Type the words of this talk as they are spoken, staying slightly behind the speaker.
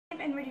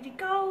and ready to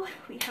go.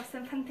 We have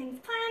some fun things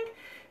planned,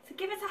 so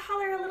give us a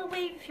holler, a little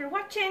wave if you're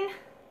watching.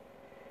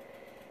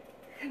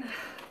 I'm gonna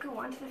go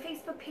onto the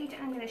Facebook page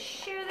and I'm gonna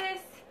share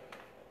this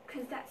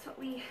because that's what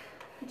we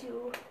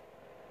do.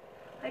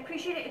 I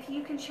appreciate it if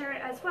you can share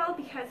it as well,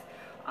 because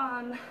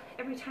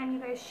every time you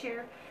guys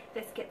share,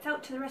 this gets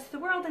out to the rest of the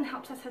world and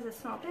helps us as a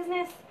small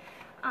business.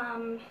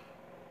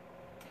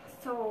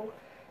 So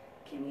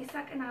give me a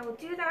sec and I will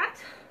do that.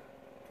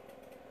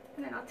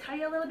 And then I'll tell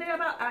you a little bit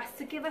about us.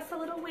 So give us a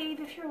little wave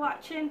if you're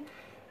watching.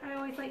 I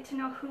always like to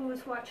know who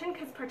is watching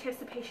because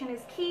participation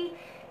is key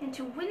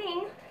into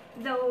winning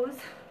those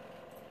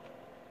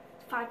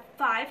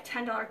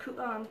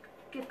 $10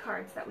 gift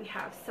cards that we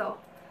have. So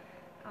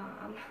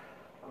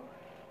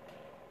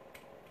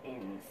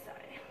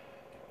inside.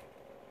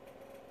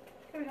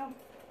 Here we go.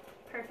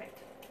 Perfect.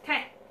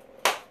 Okay,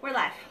 we're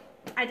live.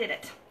 I did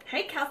it.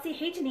 Hey Kelsey,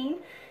 hey Janine.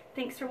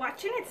 Thanks for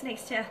watching. It's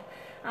nice to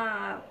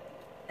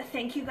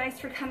thank you guys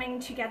for coming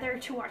together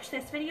to watch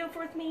this video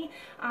with me.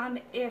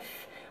 If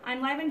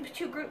I'm live in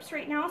 2 groups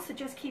right now, so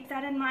just keep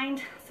that in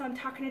mind. So I'm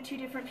talking to 2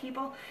 different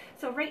people.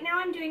 So right now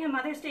I'm doing a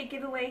Mother's Day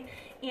giveaway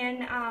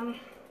in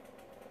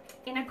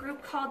a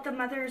group called the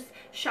Mother's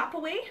Shop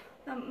Away,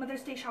 the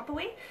Mother's Day Shop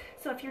Away.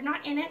 So if you're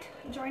not in it,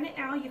 join it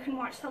now. You can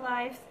watch the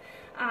lives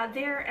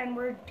there, and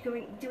we're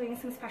doing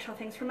some special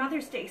things for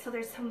Mother's Day. So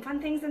there's some fun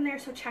things in there.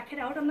 So check it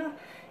out in the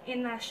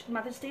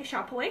Mother's Day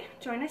Shop Away.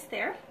 Join us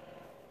there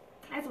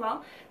as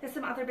well. There's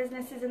some other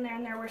businesses in there,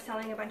 and we're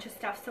selling a bunch of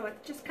stuff. So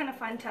it's just kind of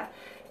fun to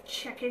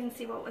check in and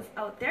see what was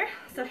out there.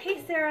 So hey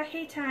Sarah,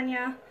 hey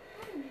Tanya.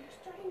 You're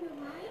starting the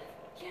live?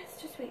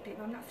 Yes, just wait, babe.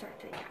 I'm not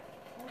starting yet.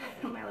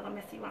 My little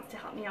Missy wants to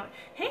help me out.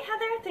 Hey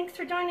Heather, thanks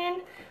for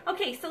joining.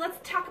 Okay, so let's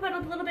talk about a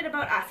little bit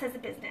about us as a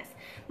business.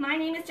 My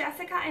name is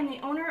Jessica. I'm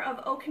the owner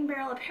of Oak and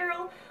Barrel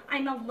Apparel.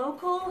 I'm a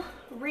local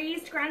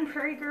raised Grand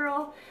Prairie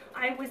girl.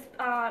 I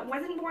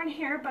wasn't born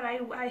here, but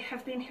I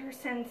have been here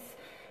since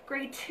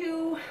grade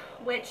 2,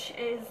 which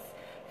is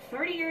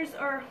 30 years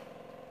or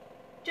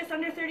just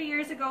under 30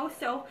 years ago.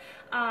 So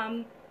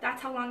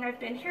that's how long I've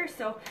been here.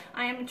 So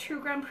I am a true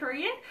Grand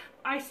Prairiean.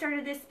 I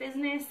started this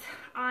business,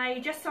 I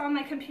just saw on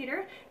my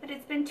computer that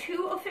it's been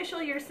 2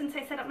 official years since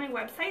I set up my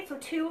website, so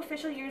 2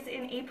 official years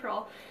in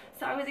April.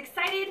 So I was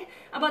excited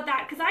about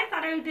that because I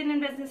thought I had been in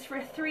business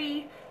for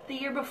 3 the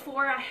year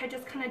before. I had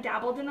just kind of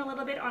dabbled in a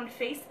little bit on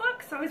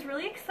Facebook, so I was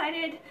really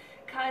excited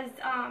because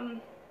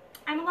I'm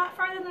a lot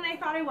farther than I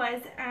thought I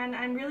was, and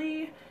I'm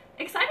really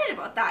excited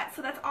about that,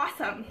 so that's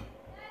awesome.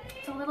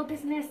 It's a little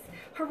business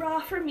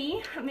hurrah for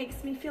me. It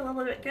makes me feel a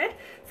little bit good.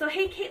 So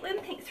hey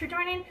Caitlin, thanks for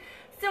joining.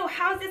 So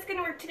how's this going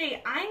to work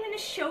today? I'm going to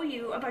show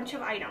you a bunch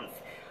of items.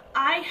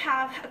 I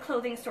have a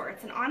clothing store.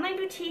 It's an online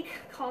boutique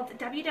called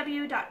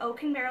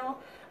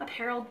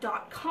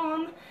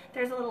www.oakandbarrelapparel.com.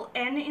 There's a little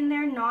N in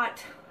there,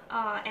 not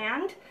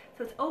and.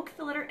 So it's oak,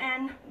 the letter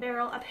N,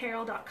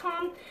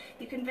 barrelapparel.com.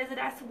 You can visit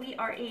us. We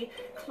are a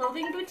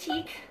clothing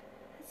boutique.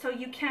 So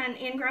you can,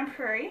 in Grand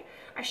Prairie,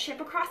 I ship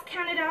across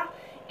Canada,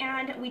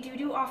 and we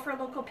do offer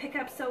local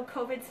pickup, so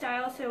COVID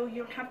style, so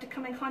you don't have to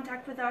come in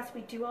contact with us.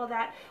 We do all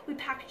that. We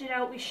package it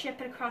out, we ship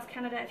it across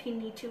Canada if you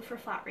need to for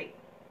flat rate.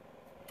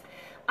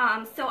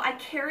 So I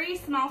carry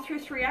small through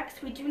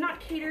 3X. We do not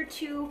cater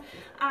to,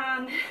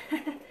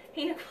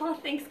 hey Nicole,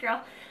 thanks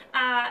girl.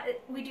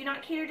 We do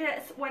not cater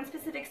to one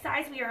specific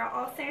size. We are an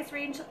all size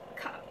range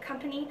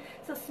company,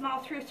 so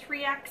small through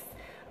 3X.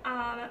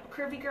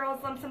 Curvy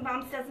girls, lumps and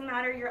bumps, doesn't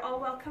matter. You're all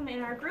welcome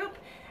in our group.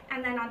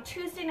 And then on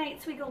Tuesday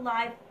nights we go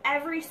live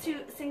every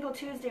single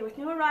Tuesday with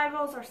new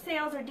arrivals or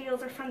sales or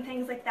deals or fun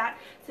things like that.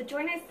 So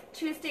join us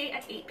Tuesday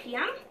at 8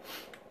 p.m.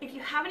 If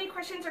you have any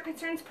questions or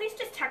concerns, please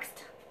just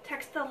text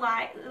the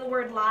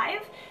word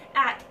live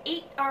at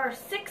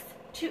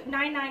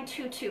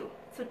 69922.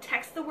 So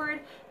text the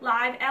word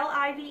live,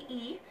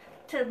 L-I-V-E,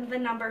 to the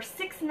number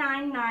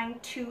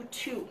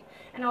 69922.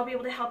 And I'll be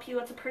able to help you.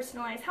 It's a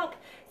personalized help.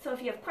 So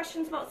if you have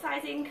questions about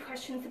sizing,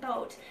 questions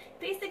about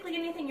basically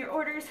anything your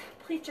orders,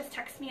 please just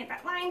text me at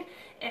that line.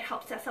 It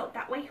helps us out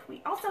that way.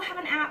 We also have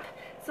an app,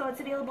 so it's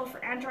available for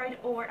Android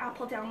or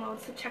Apple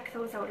downloads, so check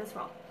those out as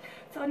well.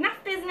 So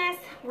enough business.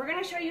 We're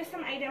going to show you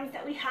some items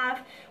that we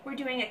have. We're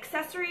doing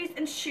accessories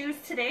and shoes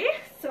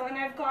today. So, and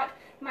I've got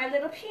my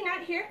little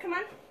Peanut here. Come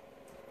on.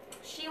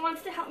 She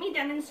wants to help me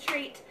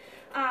demonstrate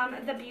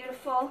the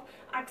beautiful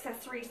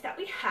accessories that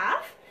we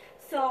have.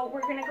 So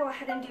we're going to go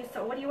ahead and do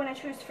so. What do you want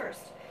to choose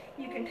first?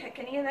 You can pick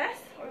any of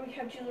this, or we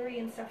have jewelry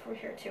and stuff over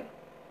here too.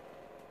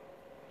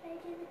 Can I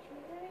do the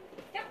jewelry?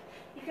 Yep.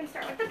 You can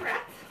start with the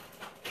barretts.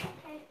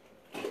 Okay.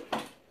 You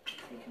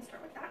can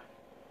start with that.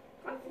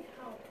 Go on.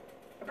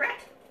 A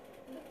barrett.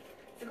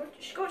 So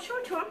go show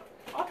it to him.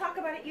 I'll talk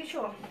about it, you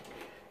show him.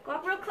 Go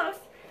up real close.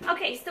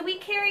 Okay, so we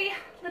carry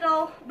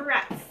little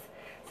barretts.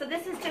 So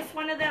this is just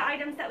one of the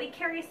items that we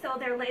carry. So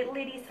they're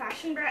ladies'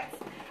 fashion barretts.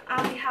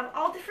 We have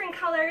all different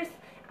colors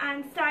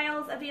and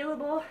styles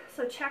available,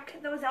 so check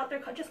those out.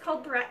 They're just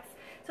called barretts.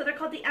 So they're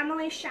called the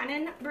Emily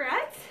Shannon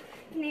barretts,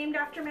 named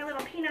after my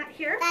little Peanut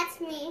here. That's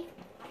me.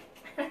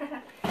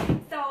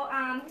 So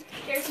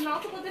there's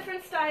multiple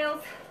different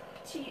styles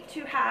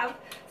to have.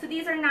 So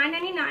these are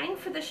 $9.99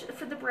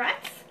 for the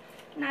barretts,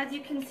 and as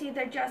you can see,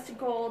 they're just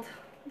gold.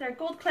 They're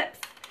gold clips.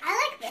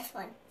 I like this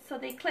one. So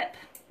they clip,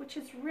 which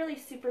is really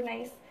super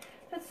nice.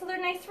 So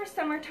they're nice for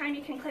summertime.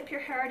 You can clip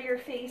your hair out of your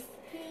face.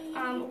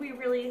 We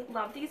really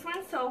love these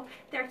ones. So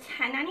they're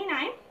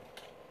 $10.99.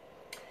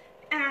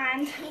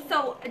 And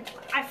so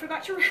I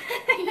forgot to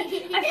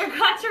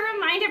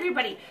remind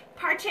everybody,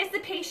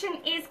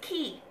 participation is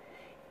key.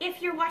 If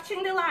you're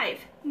watching the live,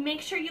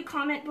 make sure you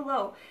comment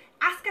below.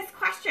 Ask us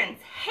questions.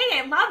 Hey,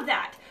 I love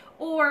that.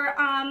 Or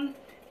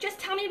just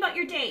tell me about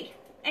your day.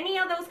 Any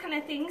of those kind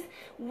of things.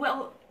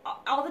 Well,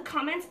 all the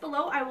comments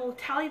below, I will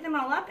tally them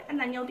all up, and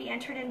then you'll be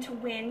entered in to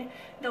win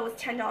those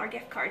 $10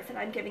 gift cards that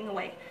I'm giving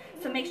away.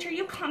 So make sure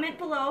you comment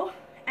below,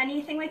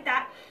 anything like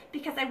that,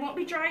 because I won't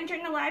be drawing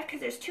during the live because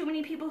there's too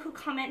many people who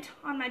comment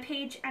on my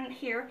page and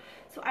here.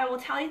 So I will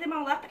tally them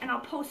all up, and I'll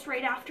post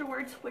right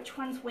afterwards which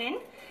ones win.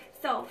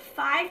 So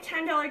 5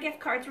 $10 gift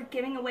cards we're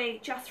giving away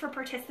just for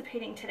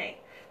participating today.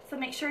 So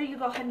make sure you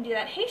go ahead and do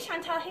that. Hey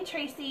Chantal, hey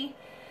Tracy,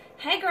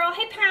 hey girl,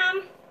 hey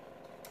Pam,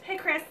 hey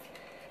Chris.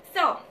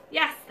 So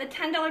yes, the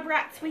 $10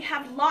 barretts, we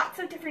have lots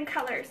of different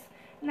colors.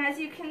 And as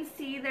you can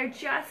see, they're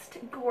just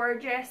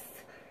gorgeous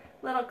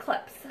little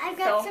clips. I've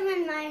got some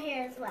in my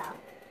hair as well.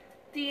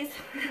 These,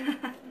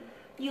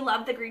 you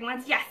love the green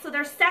ones. Yes, so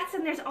there's sets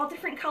and there's all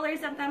different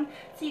colors of them,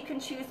 so you can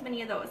choose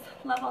many of those.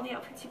 Love all the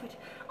outfits you put.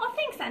 Oh,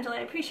 thanks, Angela.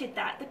 I appreciate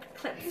that. The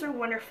clips are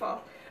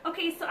wonderful.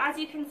 Okay, so as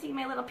you can see,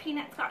 my little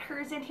Peanut's got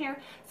hers in here,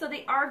 so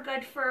they are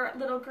good for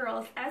little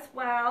girls as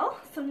well.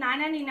 So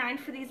 $9.99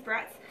 for these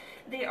barretts.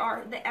 They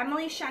are the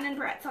Emily Shannon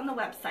barretts on the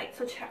website,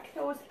 so check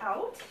those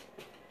out.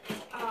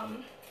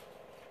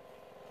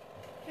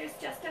 There's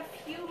just a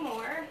few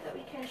more that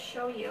we can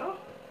show you.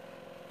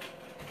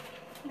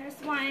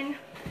 There's one.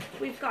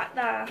 We've got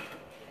the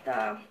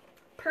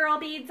pearl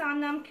beads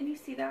on them. Can you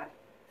see that?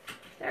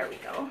 There we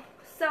go.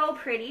 So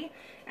pretty.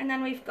 And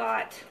then we've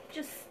got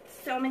just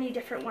so many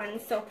different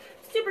ones. So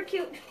super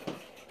cute.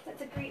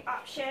 That's a great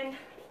option.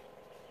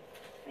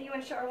 You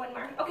want to show her one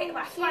more? Okay,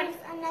 last one. Here's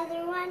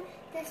another one.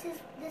 This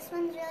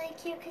one's really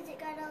cute because it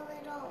got a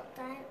little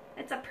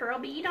It's a pearl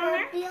bead on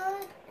there.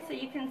 So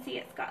you can see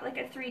it's got like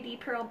a 3D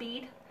pearl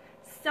bead.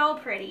 So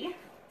pretty.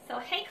 So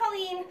hey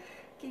Colleen,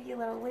 give you a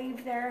little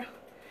wave there.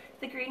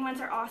 The green ones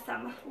are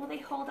awesome. Will they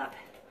hold up?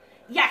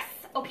 Yes.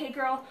 Okay,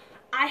 girl.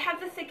 I have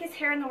the thickest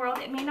hair in the world.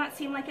 It may not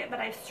seem like it, but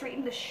I've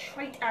straightened the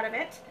shite out of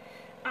it.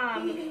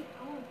 I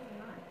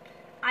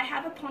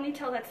have a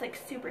ponytail that's like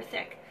super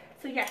thick.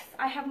 So yes,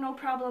 I have no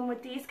problem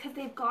with these because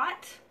they've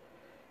got,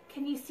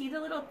 can you see the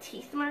little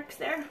teeth marks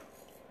there?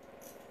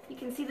 You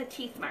can see the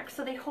teeth marks.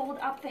 So they hold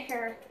up the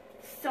hair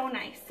so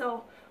nice.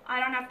 So I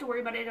don't have to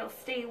worry about it. It'll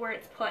stay where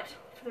it's put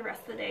for the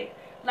rest of the day.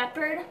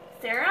 Leopard,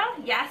 Sarah?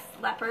 Yes,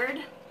 leopard.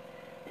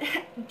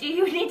 Do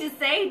you need to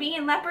say me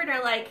and leopard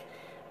are like,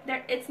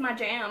 it's my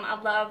jam. I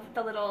love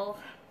the little,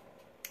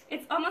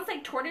 it's almost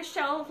like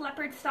tortoiseshell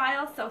leopard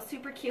style, so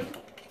super cute.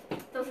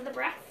 Those are the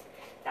barretts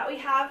that we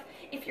have.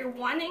 If you're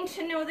wanting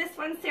to know this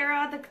one,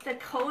 Sarah, the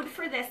code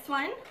for this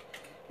one,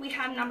 we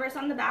have numbers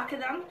on the back of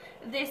them.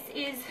 This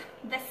is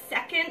the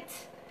second,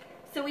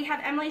 so we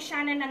have Emily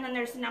Shannon and then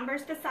there's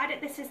numbers beside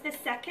it. This is the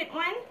second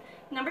one,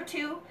 number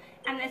 2,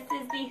 and this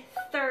is the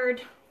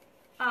third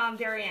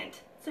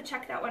variant. So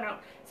check that one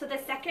out. So the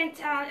second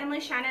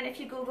Emily Shannon, if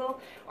you Google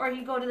or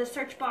you go to the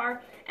search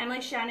bar, Emily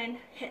Shannon,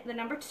 hit the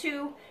number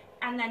 2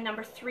 and then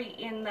number 3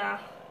 in the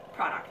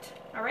product.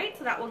 All right,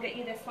 so that will get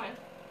you this one.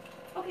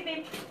 Okay,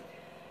 babe.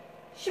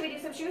 Should we do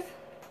some shoes?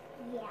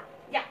 Yeah.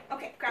 Yeah.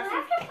 Okay. Grab some. Do I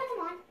have to put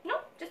them on?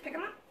 No, just pick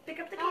them up. Pick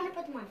up the key. I want to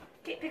put them on.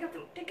 Okay, pick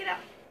it up.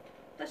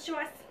 Let's show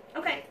us.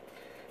 Okay.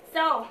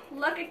 So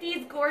look at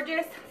these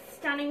gorgeous,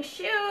 stunning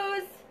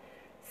shoes.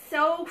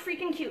 So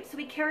freaking cute. So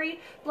we carry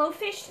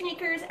blowfish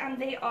sneakers, and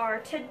they are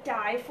to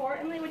die for.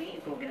 Emily, what do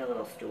you? Go get a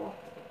little stool.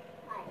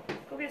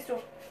 Go get a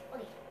stool.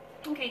 Okay.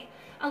 Okay.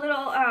 A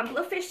little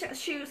blowfish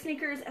shoe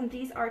sneakers, and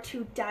these are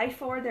to die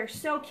for. They're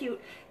so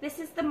cute. This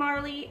is the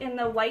Marley in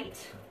the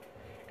white,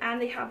 and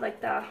they have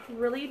like the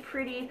really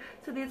pretty,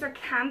 so these are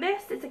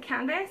canvas. It's a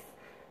canvas,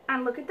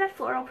 and look at that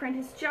floral print.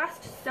 It's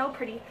just so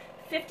pretty.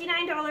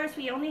 $59.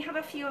 We only have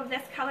a few of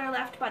this color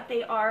left, but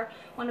they are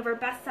one of our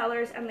best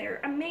sellers, and they're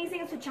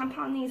amazing. So jump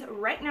on these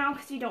right now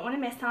because you don't want to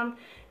miss them.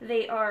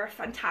 They are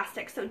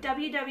fantastic. So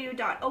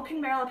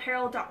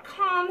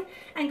www.oakenbarrelapparel.com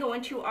and go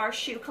into our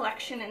shoe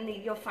collection, and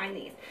you'll find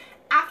these.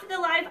 After the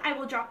live, I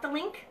will drop the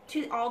link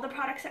to all the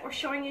products that we're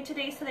showing you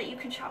today so that you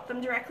can shop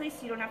them directly,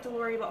 so you don't have to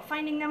worry about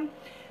finding them.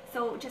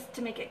 So just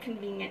to make it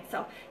convenient.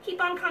 So keep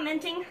on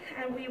commenting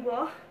and we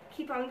will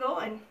keep on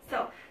going.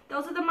 So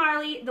those are the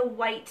Marley, the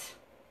white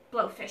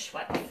blowfish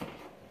ones.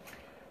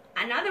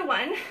 Another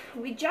one,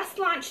 we just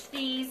launched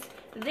these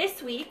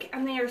this week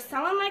and they are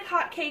selling like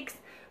hotcakes,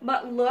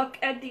 but look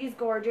at these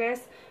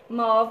gorgeous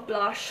mauve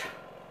blush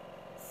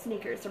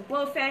sneakers. They're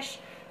blowfish,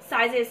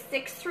 sizes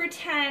 6 through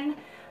 10.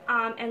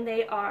 And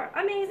they are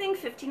amazing.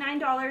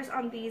 $59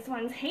 on these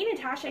ones. Hey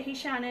Natasha, hey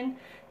Shannon.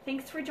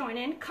 Thanks for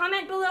joining.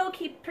 Comment below,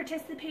 keep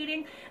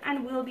participating,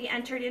 and we'll be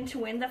entered in to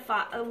win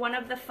one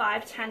of the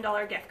 5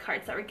 $10 gift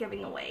cards that we're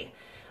giving away.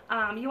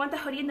 You want the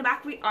hoodie in the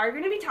back? We are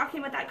going to be talking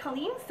about that,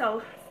 Colleen,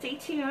 so stay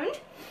tuned.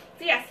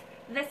 So yes,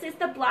 this is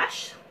the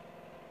blush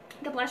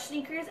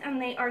sneakers, and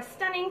they are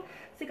stunning.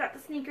 So you got the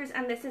sneakers,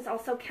 and this is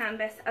also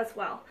canvas as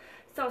well.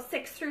 So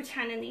 6 through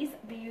 10 in these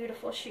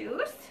beautiful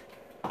shoes.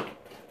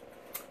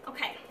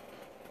 Okay.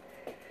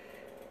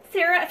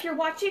 Sarah, if you're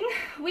watching,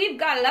 we've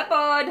got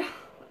leopard.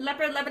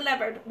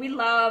 Leopard. We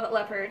love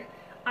leopard.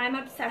 I'm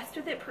obsessed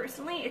with it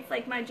personally. It's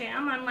like my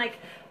jam.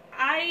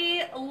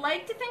 I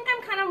like to think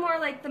I'm kind of more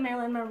like the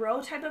Marilyn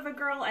Monroe type of a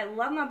girl. I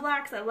love my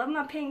blacks. I love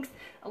my pinks.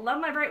 I love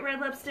my bright red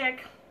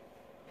lipstick.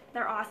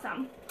 They're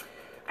awesome.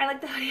 I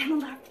like the hoodie on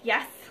the left.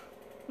 Yes.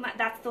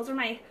 Those are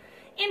my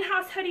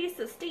in-house hoodies,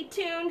 so stay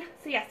tuned.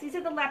 So yes, these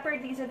are the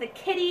leopard. These are the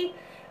kitty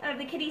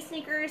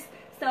sneakers.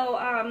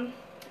 So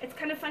it's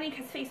kind of funny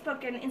because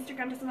Facebook and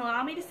Instagram doesn't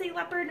allow me to say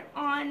leopard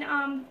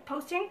on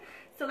posting.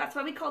 So that's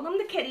why we call them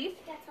the kitty.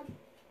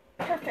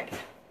 Perfect.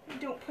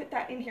 Don't put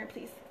that in here,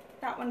 please.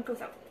 That one goes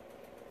out.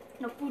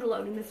 No food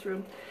allowed in this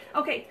room.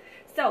 Okay,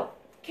 so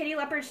kitty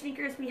leopard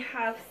sneakers, we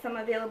have some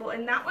available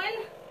in that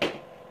one.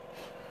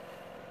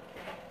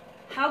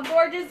 How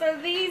gorgeous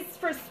are these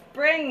for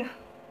spring?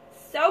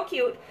 So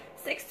cute.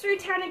 6 through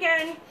 10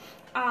 again.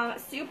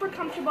 Super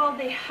comfortable.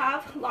 They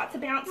have lots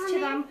of bounce to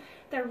them.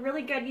 They're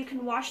really good. You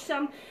can wash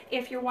them.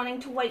 If you're wanting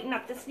to whiten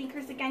up the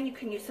sneakers again, you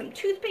can use some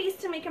toothpaste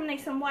to make them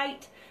nice and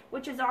white,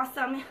 which is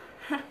awesome.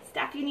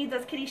 Steph, you need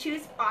those kitty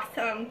shoes?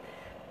 Awesome.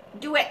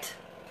 Do it.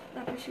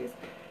 Leopard shoes.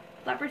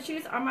 Leopard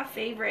shoes are my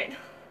favorite.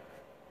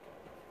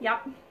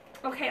 Yep.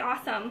 Okay,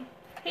 awesome.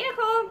 Hey,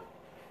 Nicole.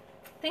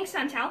 Thanks,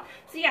 Chantel.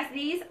 So yes,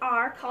 these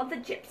are called the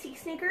Gypsy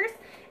sneakers,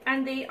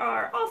 and they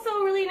are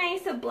also really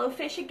nice. So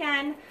blowfish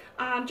again,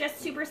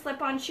 just super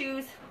slip-on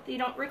shoes. They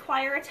don't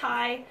require a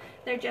tie.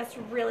 They're just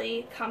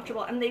really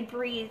comfortable, and they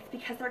breathe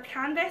because they're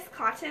canvas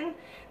cotton.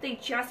 They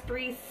just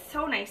breathe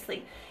so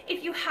nicely.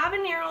 If you have a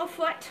narrow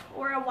foot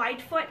or a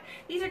wide foot,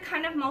 these are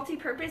kind of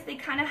multi-purpose. They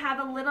kind of have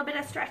a little bit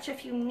of stretch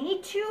if you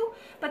need to,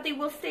 but they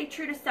will stay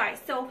true to size.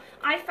 So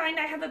I find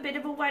I have a bit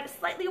of a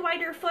slightly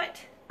wider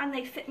foot, and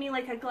they fit me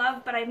like a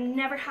glove, but I've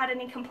never had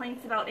any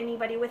complaints about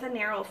anybody with a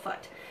narrow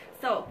foot.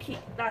 So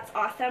that's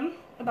awesome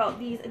about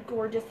these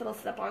gorgeous little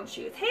slip-on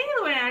shoes. Hey,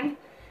 Luann.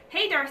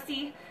 Hey,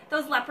 Darcy.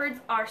 Those leopards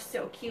are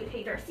so cute.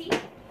 Hey, Darcy.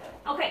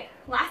 Okay,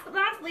 last but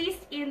not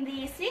least, in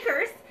the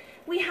sneakers,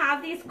 we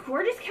have these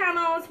gorgeous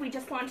camos. We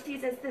just launched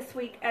these this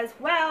week as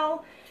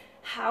well.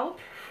 How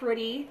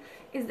pretty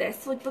is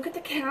this? Look at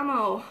the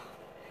camo.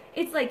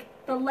 It's like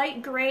the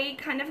light gray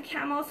kind of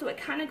camo, so it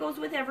kind of goes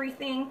with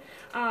everything.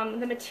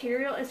 The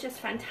material is just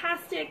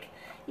fantastic.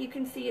 You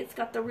can see it's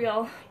got the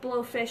real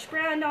Blowfish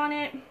brand on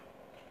it,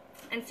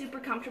 and super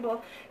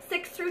comfortable.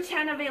 6 through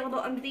 10 available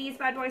on these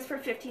bad boys for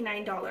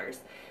 $59.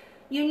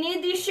 You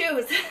need these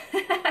shoes.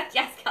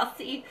 Yes,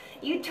 Kelsey,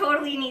 you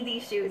totally need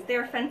these shoes.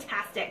 They're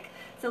fantastic.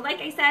 So like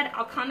I said,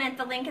 I'll comment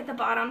the link at the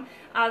bottom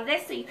of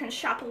this so you can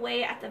shop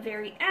away at the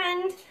very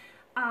end.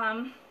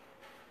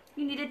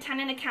 You needed 10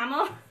 in a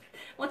camo.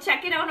 Well,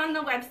 check it out on the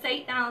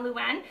website,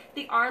 Luann.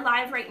 They are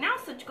live right now,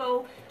 so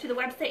go to the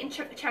website and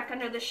check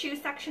under the shoe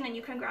section, and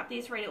you can grab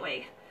these right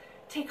away.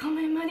 Take all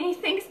my money.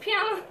 Thanks,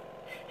 Pam.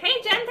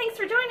 Hey, Jen, thanks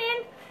for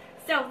joining.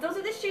 So those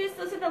are the shoes.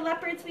 Those are the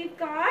leopards we've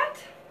got.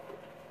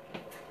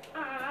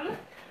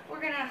 We're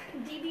going to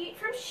deviate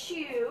from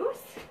shoes.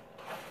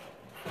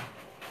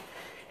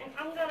 And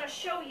I'm going to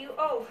show you,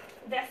 oh,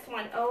 this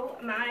one. Oh,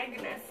 my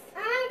goodness.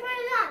 I'm going to put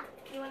it on.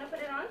 You want to put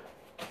it on?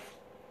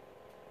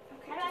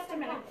 Okay, just a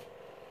minute.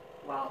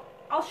 Well,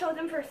 I'll show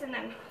them first and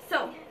then.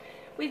 So,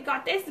 we've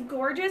got this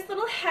gorgeous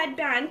little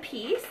headband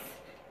piece.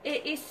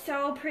 It is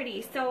so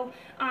pretty. So,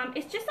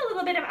 it's just a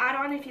little bit of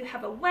add-on if you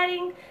have a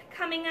wedding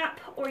coming up,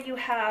 or you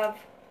have,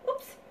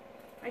 oops,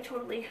 I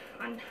totally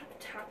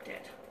untapped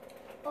it.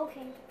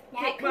 Okay.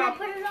 Now can I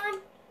put it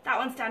on? That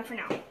one's done for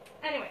now.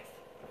 Anyways,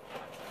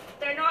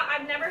 they're not,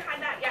 I've never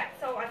had that yet,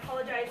 so I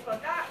apologize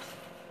about that.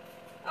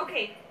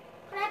 Okay.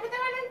 Can I put that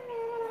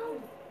one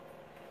on?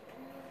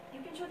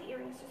 You can show the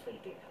earrings, just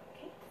wait, babe.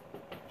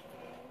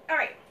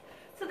 Alright,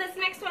 so this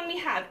next one we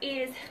have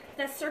is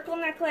the circle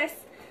necklace.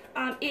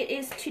 It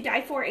is to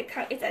die for.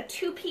 It's a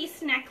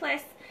 2-piece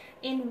necklace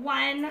in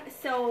one,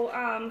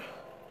 so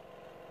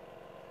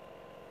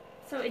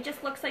it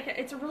just looks like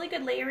it's a really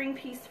good layering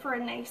piece for a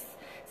nice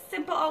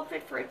simple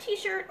outfit for a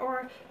t-shirt,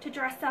 or to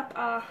dress up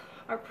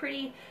our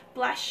pretty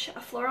blush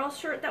floral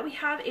shirt that we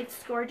have.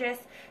 It's gorgeous.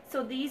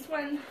 So these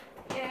one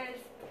is,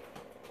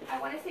 I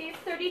want to say it's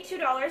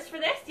 $32 for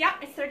this. Yeah,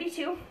 it's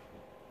 $32.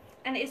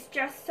 And it's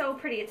just so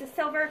pretty. It's a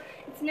silver,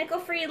 it's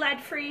nickel-free,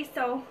 lead-free,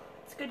 so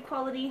it's good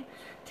quality.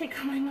 Take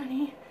all my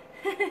money.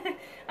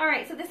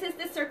 Alright, so this is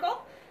the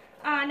circle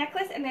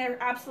necklace, and they're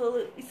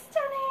absolutely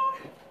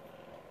stunning.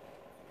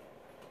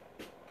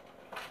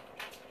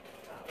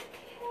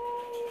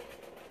 Okay.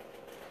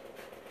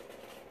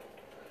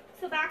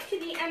 So back to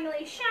the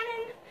Emily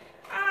Shannon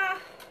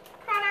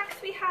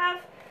products we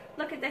have.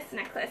 Look at this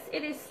necklace.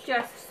 It is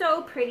just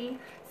so pretty.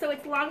 So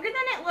it's longer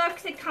than it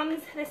looks. It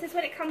comes, this is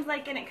what it comes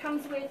like, and it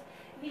comes with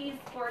these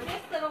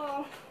gorgeous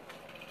little,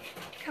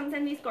 comes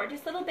in these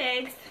gorgeous little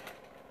bags.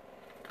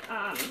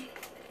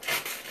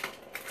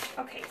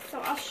 Okay, so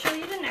I'll show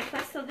you the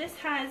necklace. So this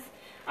has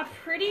a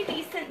pretty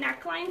decent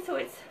neckline. So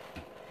it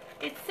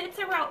sits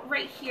around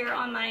right here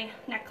on my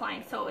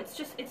neckline. So it's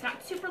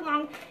not super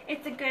long.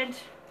 It's a good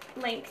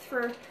length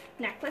for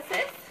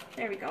necklaces.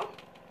 There we go.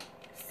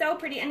 So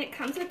pretty, and it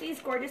comes with these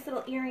gorgeous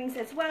little earrings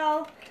as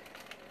well.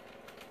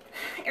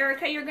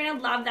 Erica, you're gonna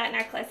love that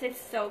necklace. It's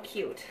so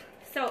cute.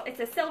 So it's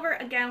a silver,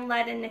 again,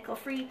 lead and nickel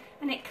free,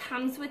 and it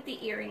comes with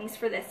the earrings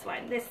for this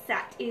one. This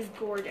set is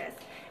gorgeous,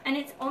 and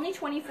it's only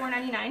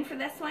 $24.99 for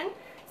this one.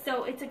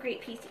 So it's a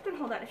great piece. You can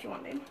hold that if you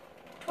want, babe.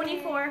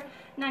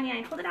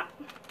 $24.99. Hold it up.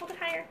 Hold it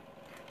higher.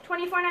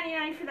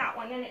 $24.99 for that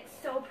one, and it's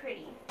so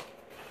pretty.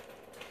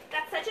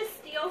 That's such a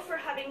steal for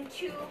having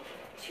two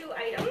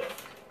items,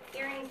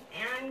 earrings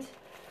and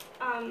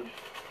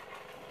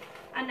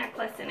a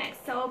necklace in it.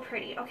 So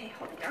pretty. Okay,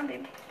 hold it down,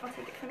 babe. I'll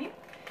take it from you.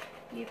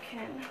 You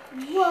can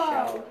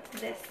show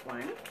this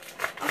one.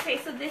 Okay,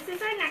 so this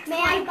is our next one.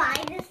 May I buy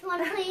this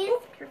one, please?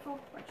 Ooh, careful.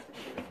 Watch the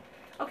shoes.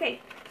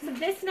 Okay, so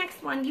this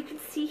next one you can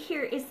see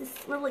here is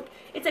this little,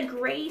 it's a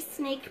gray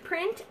snake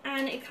print,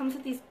 and it comes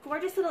with these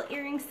gorgeous little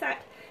earring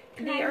set.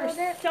 They are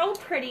so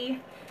pretty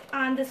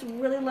on this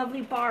really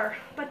lovely bar.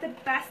 But the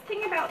best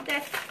thing about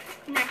this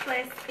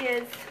necklace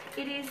is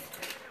it is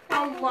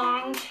a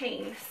long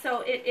chain.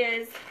 So it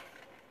is,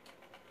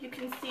 you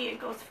can see it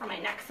goes from my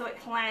neck, so it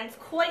lands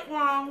quite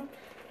long,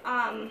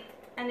 and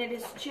it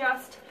is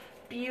just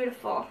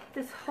beautiful.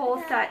 This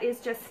whole set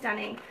is just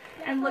stunning.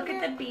 And look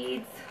at the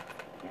beads.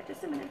 Yeah,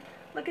 just a minute.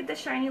 Look at the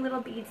shiny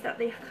little beads that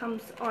they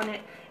comes on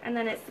it, and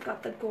then it's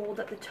got the gold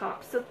at the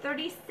top. So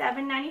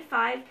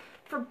 $37.95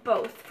 for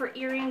both, for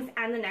earrings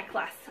and the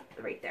necklace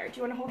right there. Do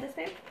you want to hold this,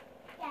 babe?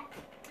 Yeah.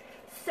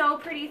 So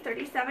pretty.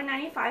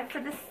 $37.95 for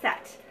the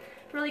set.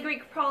 Really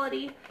great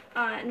quality,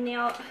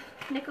 nail,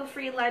 nickel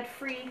free, lead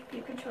free.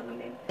 You can show them,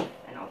 babe,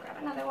 and I'll grab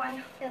another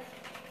one. Yes.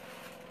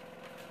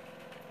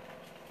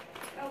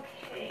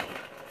 Okay,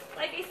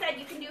 like I said,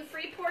 you can do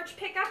free porch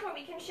pickup, or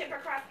we can ship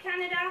across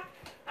Canada.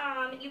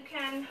 You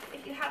can,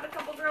 if you have a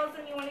couple girls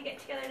and you want to get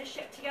together to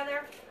ship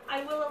together,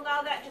 I will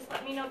allow that. Just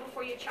let me know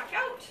before you check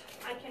out.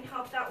 I can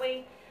help that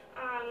way.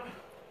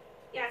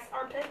 Yes,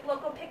 our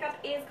local pickup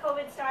is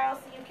COVID style,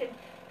 so you can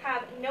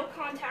have no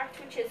contact,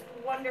 which is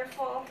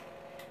wonderful.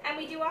 And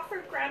we do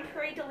offer Grand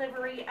Prairie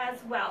delivery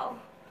as well.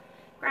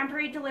 Grand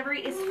Prairie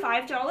delivery is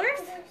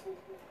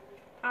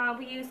 $5.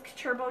 We use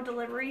turbo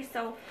delivery,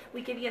 so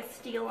we give you a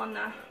steal on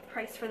the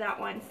price for that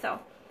one. So,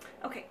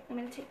 okay, I'm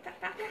going to take that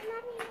back.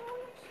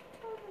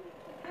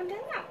 I'm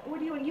done now. What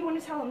do you want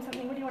to tell them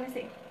something? What do you want to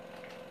say?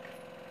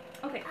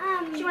 Okay,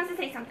 she wants to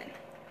say something.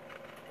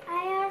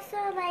 I also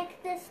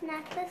like this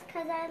necklace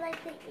because I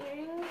like the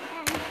earrings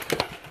and,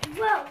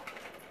 whoa!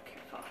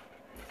 Careful.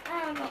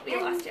 Oh, we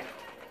lost you.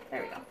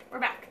 There we go. We're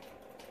back.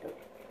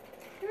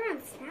 You're on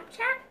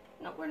Snapchat?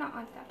 No, we're not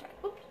on Snapchat.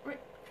 Oops,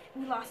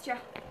 we lost you.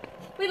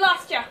 We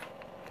lost you.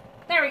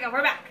 There we go.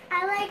 We're back.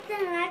 I like the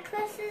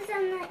necklaces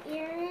and the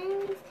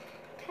earrings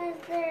because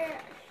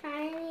they're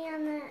shiny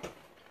on the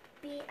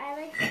bead. I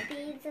like the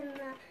beads and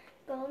the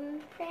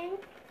golden thing.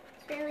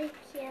 It's really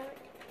cute.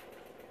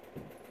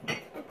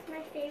 It's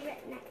my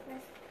favorite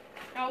necklace.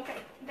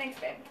 Okay. Thanks,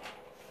 babe.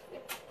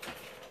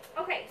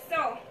 Okay,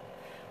 so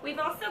we've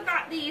also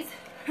got these.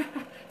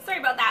 Sorry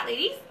about that,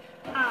 ladies.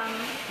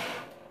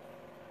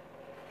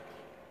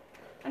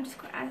 I'm just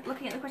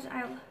looking at the question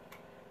aisle.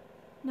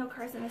 No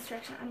cars in this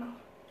direction. I'm all.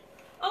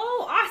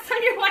 Oh, awesome!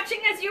 You're watching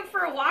us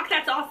for a walk.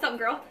 That's awesome,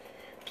 girl.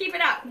 Keep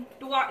it up.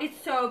 The walk is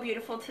so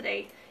beautiful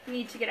today. You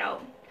need to get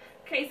out.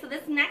 Okay, so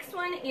this next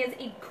one is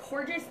a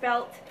gorgeous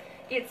belt.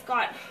 It's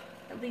got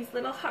these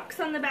little hooks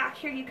on the back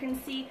here, you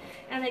can see,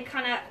 and they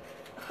kind of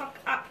hook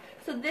up.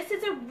 So this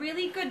is a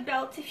really good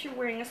belt if you're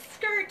wearing a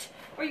skirt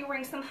or you're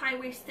wearing some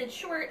high-waisted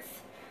shorts.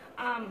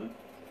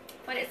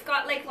 But it's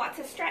got like lots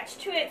of stretch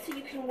to it, so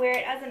you can wear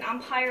it as an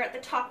umpire at the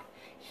top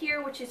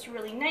here, which is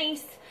really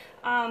nice.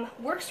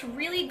 Works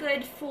really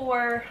good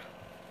for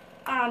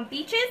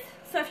beaches.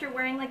 So if you're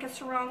wearing like a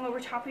sarong over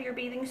top of your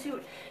bathing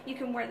suit, you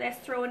can wear this,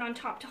 throw it on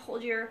top to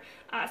hold your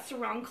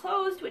sarong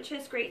closed, which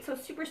is great. So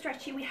super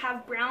stretchy. We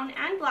have brown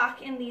and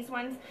black in these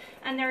ones,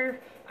 and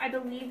I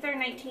believe they're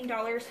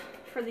 $19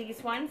 for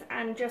these ones,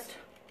 and just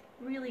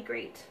really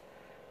great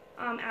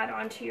add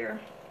on to your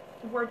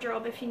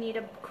wardrobe if you need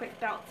a quick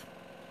belt.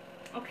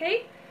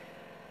 Okay,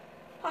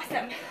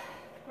 awesome.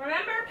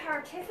 Remember,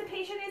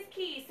 participation is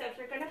key, so if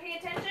you're going to pay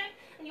attention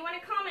and you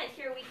want to comment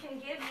here, we can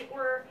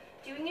we're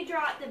doing a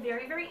draw at the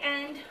very, very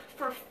end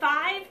for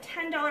 5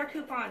 $10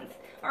 coupons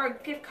or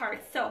gift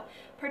cards. So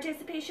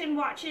participation,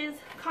 watches,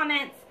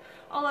 comments,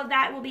 all of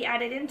that will be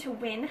added in to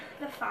win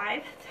the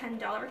 5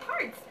 $10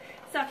 cards.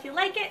 So if you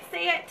like it,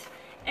 say it.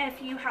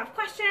 If you have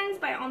questions,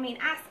 by all means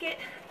ask it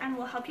and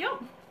we'll help you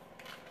out.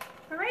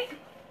 All right.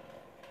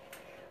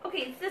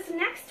 Okay, this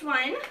next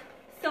one.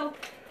 So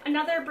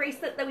another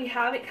bracelet that we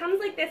have. It comes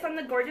like this on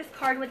the gorgeous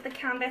card with the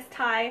canvas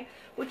tie,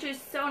 which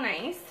is so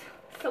nice.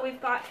 So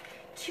we've got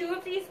 2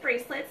 of these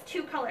bracelets,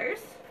 2 colors,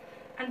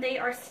 and they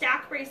are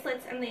stack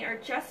bracelets, and they are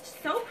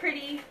just so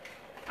pretty.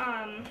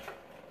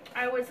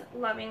 I was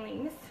loving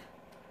these.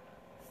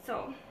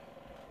 So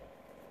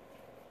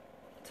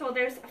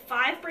there's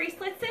 5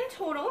 bracelets in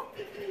total,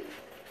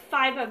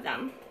 5 of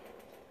them.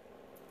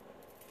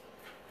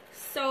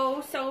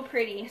 So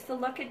pretty. So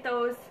look at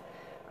those,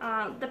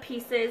 the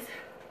pieces.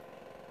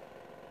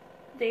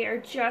 They are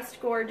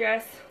just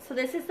gorgeous. So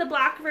this is the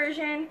black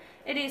version.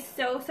 It is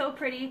so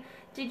pretty.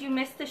 Did you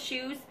miss the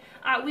shoes?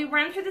 We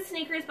ran through the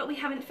sneakers, but we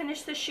haven't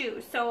finished the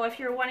shoes. So if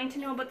you're wanting to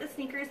know about the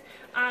sneakers,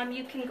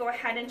 you can go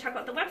ahead and check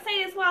out the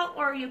website as well,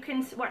 or you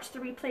can watch the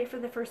replay for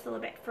the first little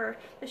bit for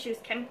the shoes,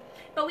 Kim.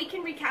 But we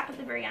can recap at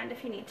the very end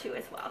if you need to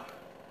as well.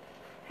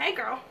 Hey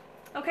girl.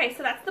 Okay,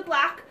 so that's the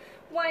black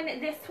one.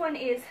 This one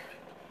is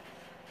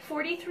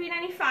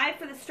 $43.95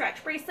 for the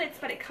stretch bracelets,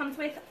 but it comes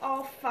with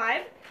all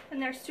 5,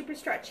 and they're super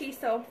stretchy,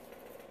 so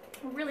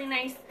really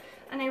nice.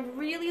 And I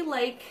really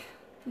like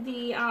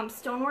the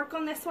stonework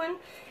on this one.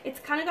 It's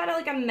kind of got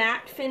like a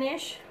matte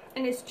finish,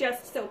 and it's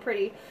just so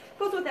pretty.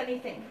 Goes with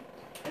anything.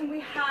 And we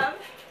have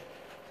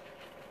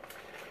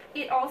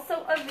it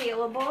also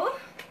available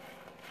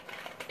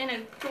in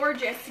a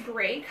gorgeous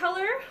gray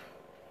color.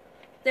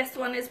 This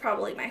one is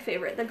probably my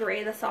favorite, the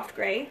gray, the soft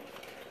gray.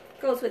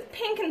 Goes with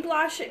pink and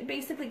blush. It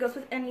basically goes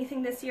with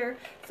anything this year.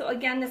 So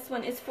again, this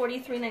one is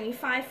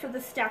 $43.95 for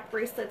the stack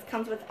bracelets.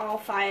 Comes with all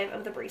 5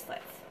 of the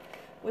bracelets,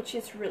 which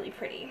is really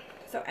pretty.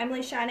 So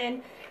Emily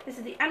Shannon, this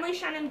is the Emily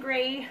Shannon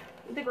gray,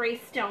 the gray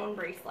stone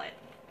bracelet.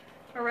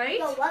 All right?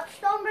 The what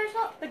stone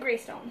bracelet? The gray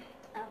stone.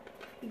 Oh.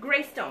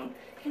 Gray stone.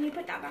 Can you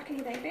put that back in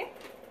the bag, babe?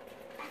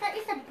 I thought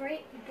you said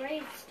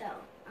brave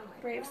stone.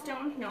 Like, brave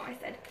stone? No, I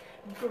said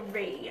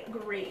gray.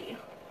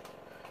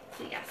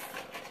 So yes,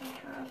 we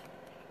have.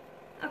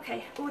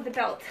 Okay, oh, the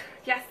belt.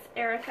 Yes,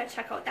 Erica,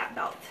 check out that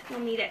belt. You'll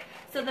need it.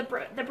 So the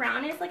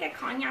brown is like a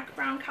cognac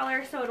brown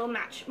color, so it'll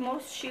match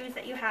most shoes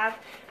that you have,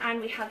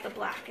 and we have the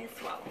black as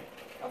well.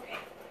 Okay.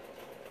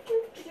 So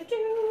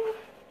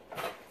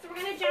we're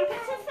going to jump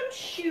into some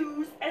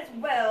shoes as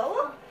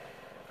well.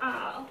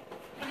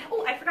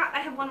 Oh, I forgot, I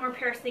have one more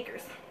pair of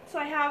sneakers. So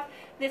I have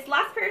this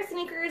last pair of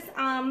sneakers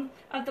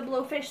of the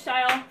blowfish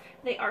style.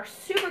 They are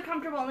super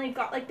comfortable, and they've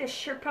got like this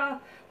Sherpa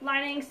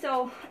lining,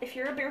 so if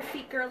you're a bare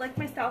feet girl like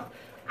myself,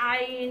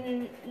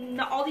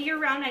 all the year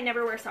round I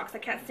never wear socks. I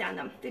can't stand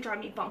them. They drive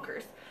me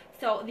bonkers.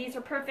 So these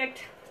are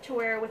perfect to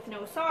wear with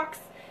no socks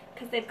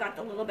because they've got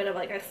the little bit of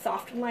like a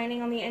soft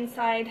lining on the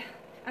inside,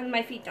 and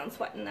my feet don't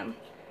sweat in them.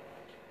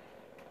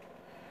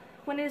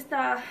 When is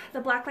the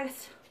black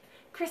lace?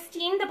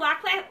 Christine, the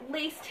black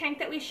lace tank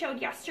that we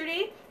showed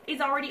yesterday is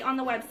already on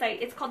the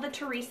website. It's called the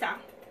Teresa.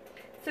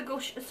 So go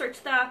search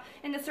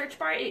in the search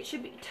bar. It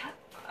should be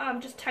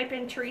just type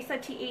in Teresa,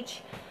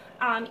 T-H-E-R-S-A.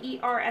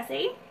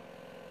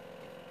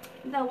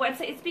 The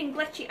website is being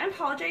glitchy. I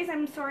apologize.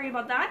 I'm sorry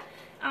about that.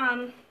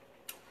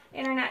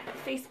 Internet,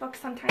 Facebook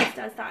sometimes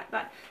does that.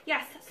 But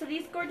yes, so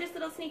these gorgeous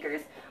little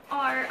sneakers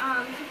are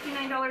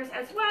 $59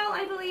 as well,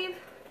 I believe.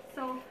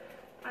 So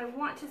I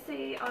want to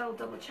say, I'll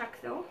double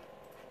check though.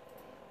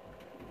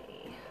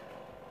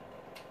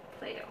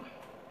 Play-Doh.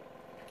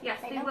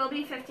 Yes, they will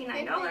be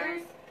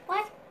 $59.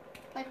 What?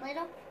 Like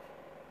Play-Doh?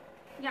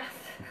 Yes.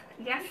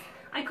 Yes.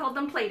 I called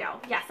them Play-Doh.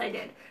 Yes, I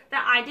did.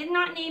 That I did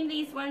not name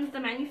these ones. The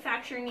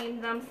manufacturer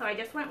named them, so I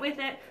just went with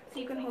it. So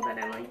you can hold that,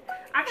 Emily.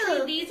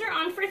 Actually, these are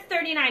on for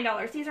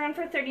 $39. These are on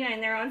for $39.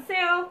 They're on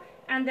sale,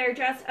 and they're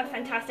just a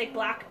fantastic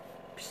black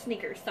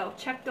sneakers. So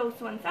check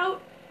those ones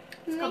out.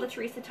 It's called the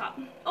Teresa top.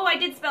 Oh, I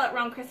did spell it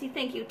wrong, Chrissy.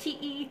 Thank you.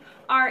 T-E-R-E-S-A.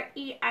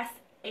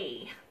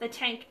 The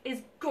tank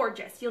is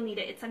gorgeous. You'll need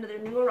it. It's under the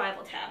new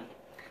arrival tab.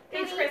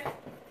 Thanks, Chris.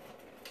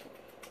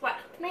 What?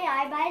 May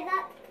I buy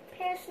that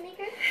pair of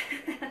sneakers?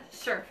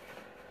 Sure.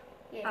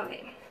 Yeah.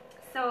 Okay.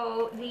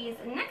 So these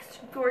next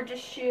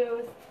gorgeous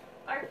shoes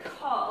are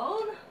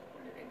called,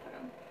 where did I put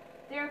them?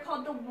 They are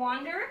called the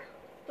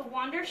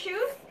Wander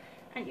shoes.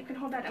 And you can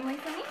hold that, Emily,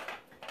 for me.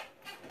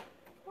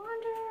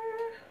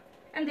 Wander.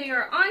 And they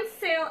are on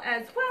sale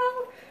as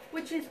well,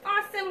 which is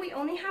awesome. We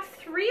only have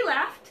 3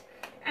 left,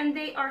 and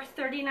they are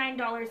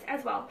 $39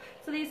 as well.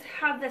 So these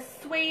have the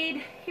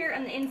suede here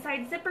and the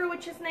inside zipper,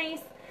 which is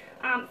nice.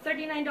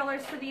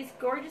 $39 for these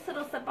gorgeous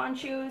little slip-on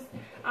shoes.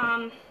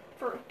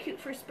 Cute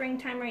for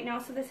springtime right now.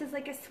 So this is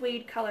like a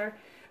suede color,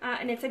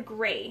 and it's a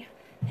gray.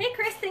 Hey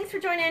Chris, thanks for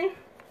joining.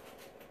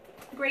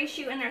 Gray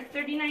shoe, and they're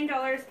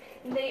 $39.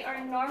 They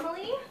are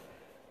normally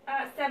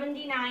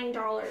 $79.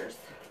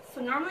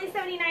 So normally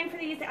 $79 for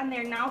these, and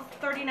they're now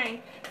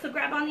 $39. So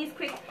grab on these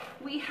quick.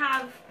 We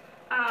have,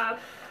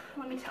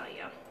 let me tell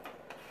you.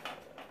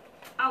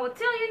 I will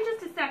tell you in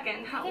just a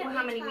second how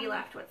many we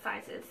left, what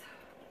sizes.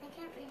 I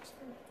can't reach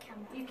the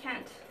camera. You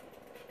can't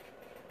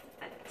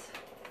edit.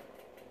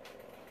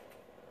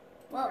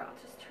 Well, I'll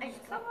just turn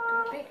this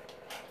off.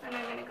 And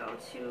I'm going to go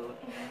to...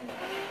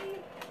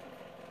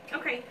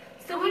 Okay,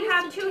 so we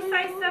have 2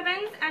 size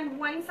 7s and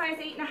 1 size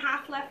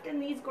 8.5 left in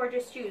these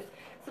gorgeous shoes.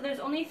 So there's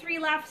only 3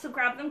 left, so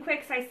grab them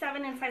quick, size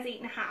 7 and size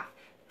 8.5.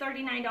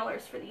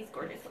 $39 for these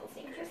gorgeous little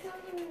sneakers. Just on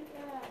the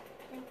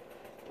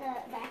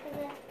back of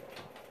the...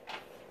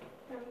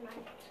 Never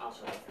mind. I'll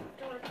show you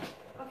afterwards.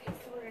 Okay,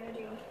 so we're going to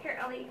do... Here,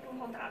 Ellie, you can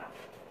hold that up.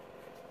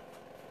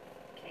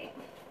 Okay.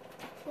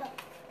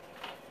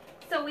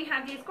 So we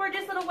have these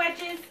gorgeous little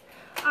wedges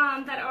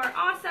that are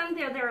awesome.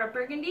 They're a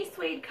burgundy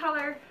suede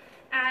color,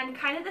 and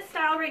kind of the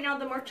style right now,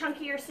 the more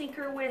chunkier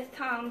sneaker with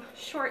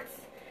shorts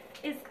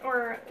is,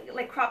 or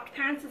like cropped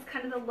pants is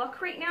kind of the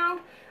look right now.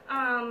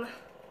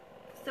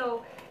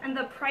 So, and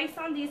the price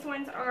on these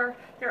ones are,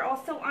 they're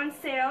also on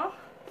sale.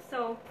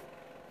 So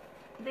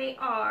they're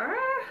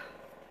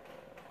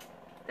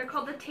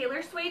called the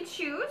Taylor suede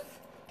shoes.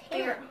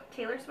 They're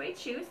Taylor suede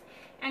shoes.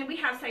 And we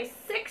have size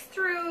 6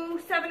 through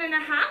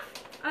 7.5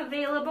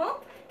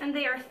 available, and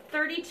they are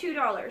 $32.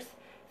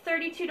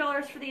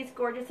 $32 for these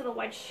gorgeous little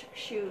wedge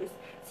shoes.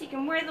 So you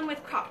can wear them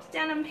with cropped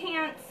denim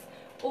pants,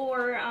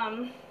 or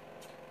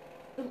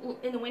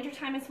in the winter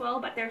time as well,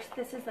 but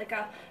this is like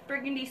a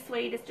burgundy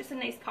suede. It's just a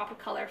nice pop of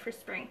color for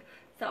spring.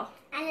 So,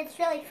 and it's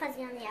really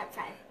fuzzy on the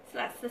outside. So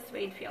that's the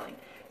suede feeling.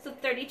 So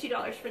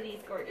 $32 for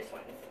these gorgeous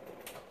ones.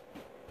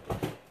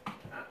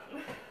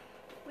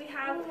 We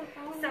have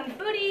some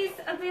booties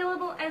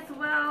available as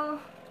well.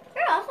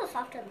 They're also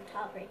soft on the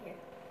top right here.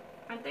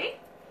 Aren't they?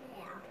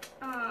 Yeah.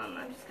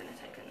 I'm just gonna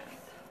type in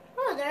this.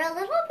 Oh, they're a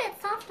little bit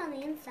soft on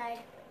the inside.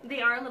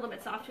 They are a little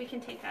bit soft. We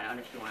can take that out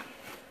if you want.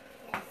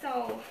 Yeah.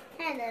 So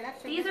And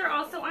these are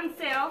also on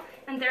sale,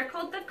 and they're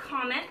called the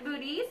Comet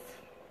booties.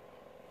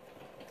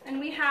 And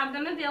we have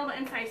them available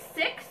in size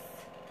 6,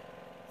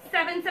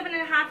 7,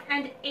 7.5,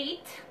 and 8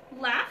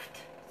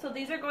 left. So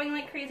these are going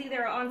like crazy.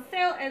 They're on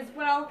sale as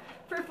well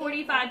for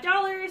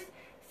 $45.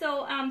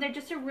 So they're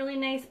just a really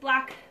nice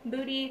black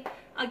booty.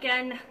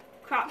 Again,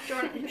 cropped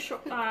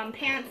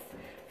pants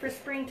for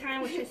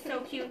springtime, which is so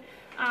cute.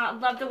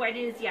 Love the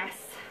wedges. Yes,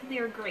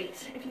 they're great.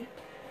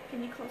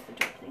 Can you close the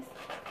door, please?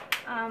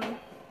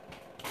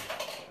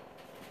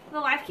 The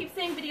live keeps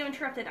saying video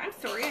interrupted. I'm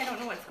sorry. I don't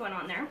know what's going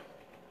on there.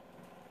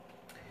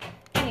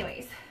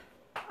 Anyways.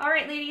 All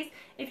right, ladies,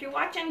 if you're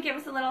watching, give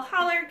us a little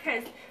holler,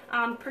 because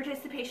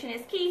participation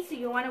is key. So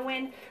you want to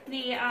win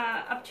the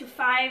up to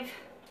 5,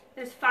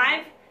 there's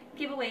 5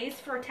 giveaways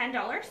for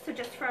 $10. So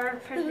just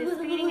for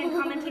participating and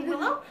commenting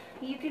below,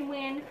 you can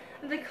win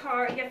the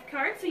gift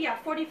card. So yeah,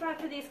 $45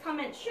 for these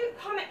Comet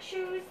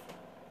shoes.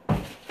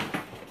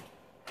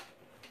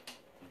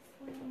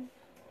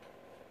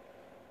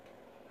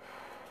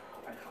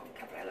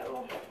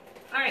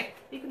 All right,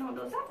 you can hold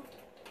those up.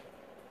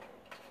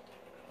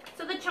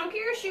 So the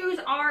chunkier shoes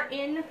are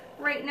in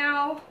right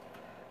now.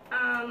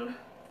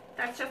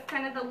 That's just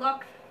kind of the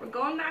look. We're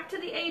going back to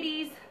the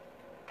 80s.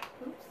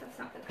 Oops, that's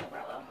not the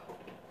Cabrella.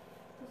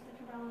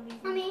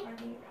 Mommy,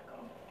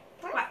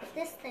 what?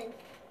 This thing?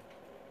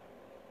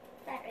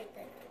 That right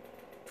there.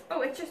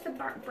 Oh, it's just the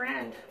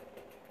brand.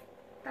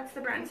 That's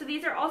the brand. So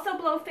these are also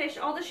Blowfish.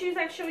 All the shoes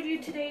I've showed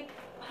you today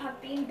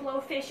have been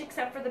Blowfish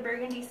except for the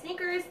burgundy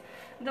sneakers.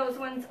 Those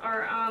ones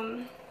are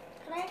Can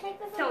I take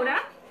this Soda.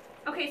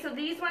 Okay, so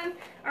these ones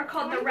are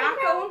called the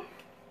Racco.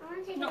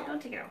 No,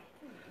 don't take it out.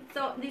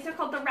 So these are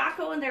called the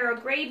Racco, and they're a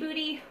gray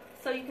booty,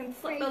 so you can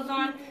slip those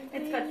on.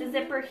 It's got the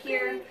zipper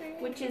here,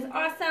 which is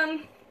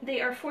awesome.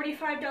 They are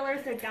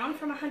 $45. They're down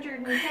from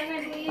 $110,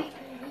 I believe.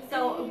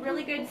 So a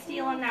really good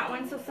steal on that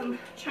one. So some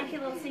chunky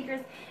little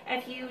sneakers.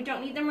 If you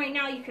don't need them right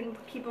now, you can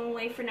keep them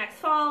away for next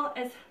fall.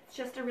 It's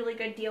just a really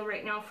good deal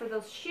right now for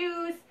those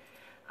shoes.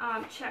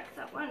 Check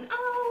that one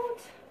out.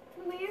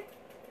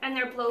 And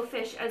they're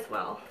Blowfish as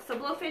well. So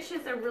Blowfish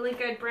is a really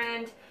good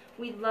brand.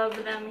 We love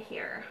them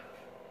here.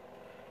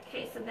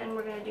 Okay, so then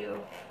we're gonna do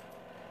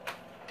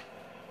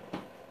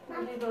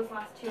those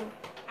last 2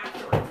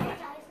 afterwards.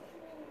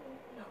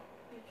 No,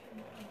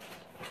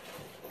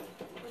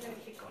 we're gonna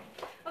keep going.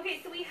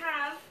 Okay, so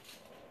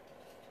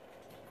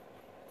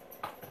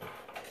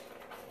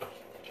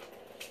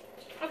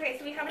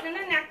we have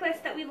another necklace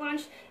that we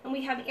launched, and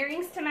we have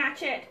earrings to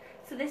match it.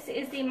 So this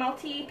is the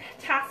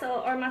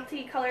multi-tassel or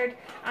multi-colored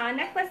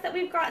necklace that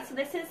we've got. So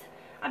this is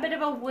a bit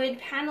of a wood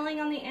paneling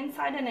on the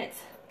inside, and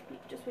it's,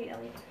 just wait,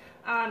 Ellie.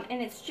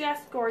 And it's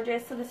just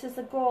gorgeous. So this is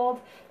the gold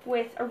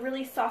with a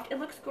really soft, it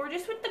looks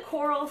gorgeous with the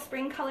coral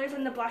spring colors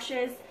and the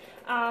blushes.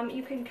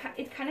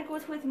 It kind of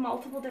goes with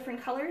multiple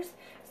different colors.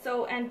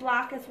 So, and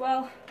black as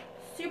well.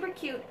 Super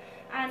cute.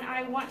 And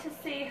I want to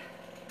say,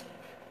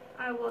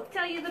 I will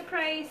tell you the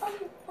price.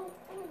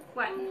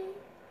 What?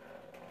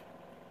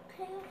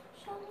 Can I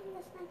show them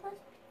this necklace?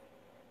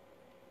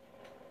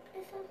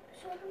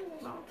 Show them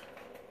this one.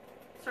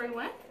 Sorry,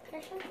 what? Can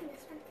I show them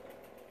this one?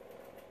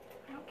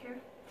 I don't care.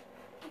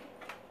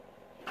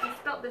 I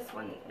spelt this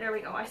one, there we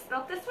go. I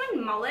spelt this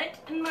one mullet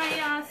in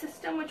my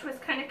system, which was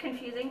kind of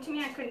confusing to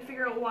me. I couldn't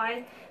figure out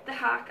why the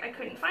heck I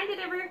couldn't find it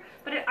ever,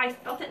 but I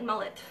spelt it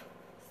mullet.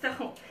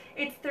 So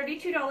it's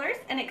 $32,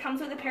 and it comes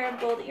with a pair of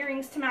gold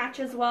earrings to match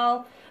as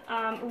well.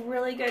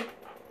 Really good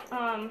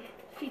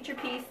feature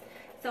piece.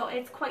 So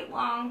it's quite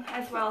long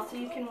as well, so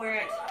you can wear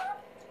it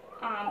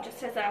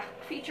just as a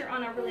feature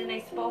on a really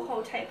nice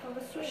boho type of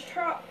a swoosh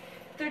top.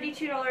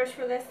 $32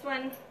 for this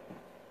one.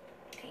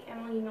 Okay,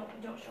 Emily, no,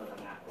 don't show them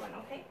that one,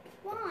 okay?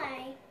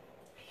 Why?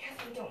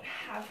 Because we don't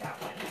have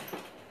that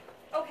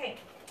one. Okay,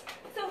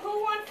 so who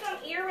wants some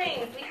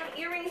earrings? We have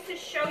earrings to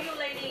show you,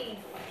 ladies.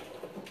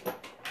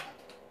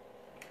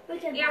 We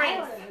can buy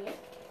Earrings. one of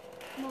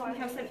these. We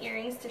have some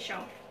earrings to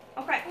show.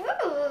 Okay.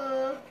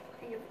 Ooh.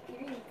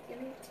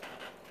 Earrings.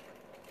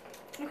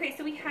 Okay,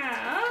 so we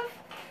have,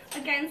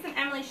 again, some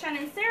Emily,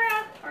 Shannon,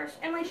 Sarah, or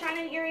Emily,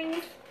 Shannon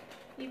earrings.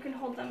 You can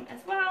hold them as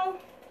well.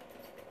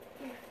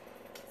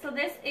 So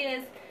this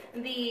is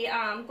the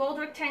gold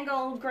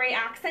rectangle gray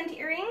accent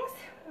earrings.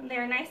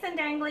 They're nice and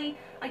dangly.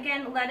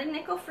 Again, lead and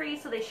nickel free,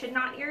 so they should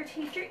not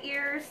irritate your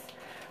ears.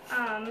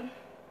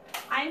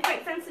 I'm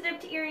quite sensitive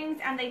to earrings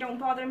and they don't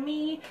bother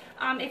me.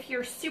 If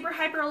you're super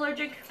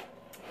hyperallergic,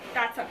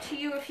 that's up to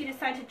you if you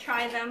decide to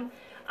try them.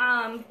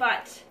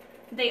 But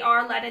they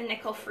are lead and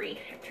nickel free.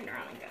 Here, turn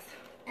around like this.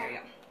 There you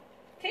go.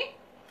 Okay,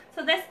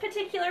 so this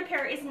particular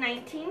pair is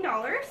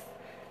 $19.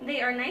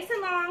 They are nice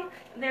and long.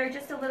 They're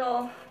just a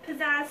little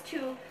pizzazz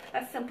to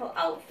a simple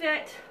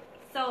outfit.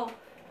 So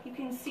you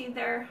can see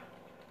they're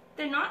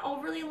not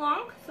overly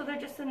long, so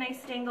they're just a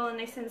nice dangle and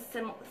nice and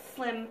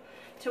slim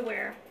to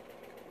wear.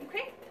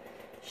 Okay,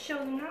 show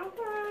them that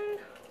one.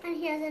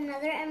 And here's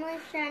another Emily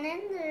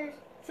Shannon.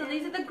 So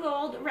these are the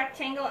gold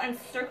rectangle and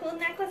circle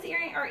necklace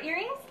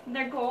earrings.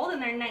 They're gold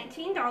and they're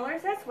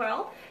 $19 as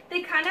well.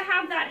 They kind of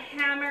have that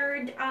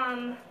hammered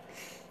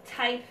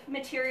type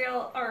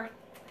material or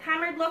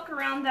hammered look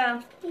around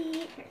the,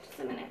 here, just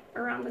a minute,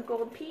 around the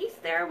gold piece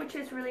there, which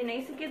is really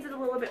nice. It gives it a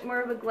little bit more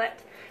of a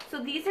glit.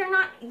 So these are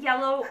not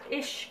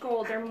yellowish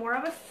gold. They're more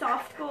of a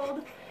soft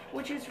gold,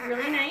 which is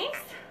really nice.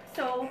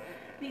 So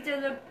these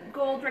are the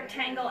gold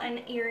rectangle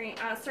and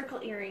circle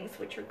earrings,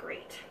 which are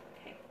great.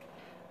 Okay,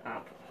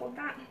 hold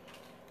that.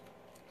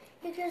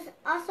 You can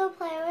also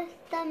play with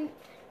them,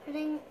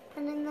 putting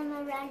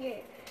them around your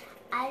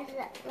eyes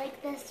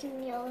like this,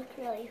 and you'll look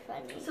really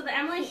funny. So the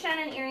Emily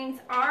Shannon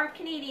earrings are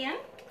Canadian.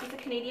 It's a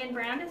Canadian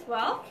brand as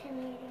well,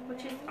 Canadian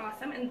which is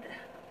awesome. And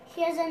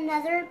here's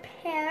another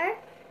pair.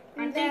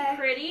 Aren't they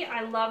pretty?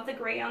 I love the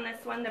gray on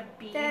this one. The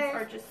beads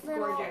are just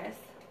gorgeous.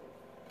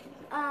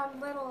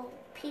 Little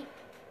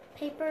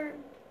paper.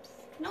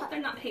 No, they're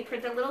not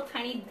paper. They're little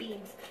tiny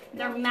beads.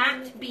 They're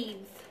matte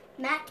beads.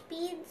 Matte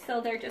beads.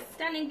 So they're just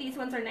stunning. These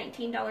ones are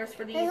 $19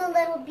 for these. There's a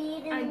little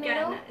bead in the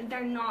middle. Again,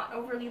 they're not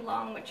overly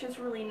long, which is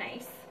really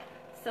nice.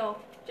 So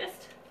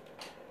just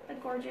a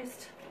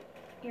gorgeous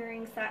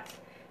earring set.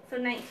 So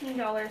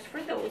 $19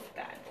 for those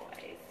bad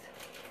boys.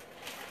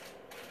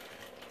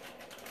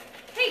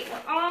 Hey,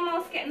 we're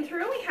almost getting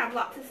through. We have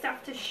lots of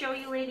stuff to show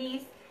you,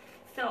 ladies.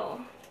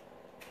 So,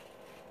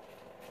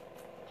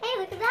 hey,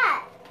 look at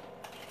that.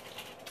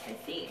 I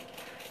see.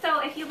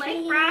 So if you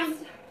like brass,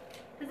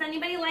 does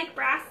anybody like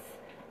brass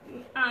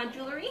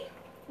jewelry?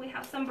 We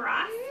have some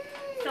brass.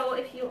 So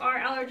if you are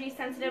allergy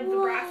sensitive, the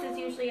brass is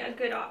usually a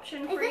good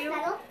option for you.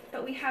 Metal?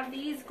 But we have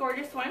these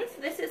gorgeous ones.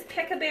 This is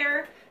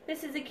Pick-a-Bear.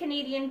 This is a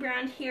Canadian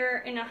brand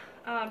here in a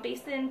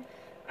basin,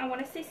 I want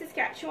to say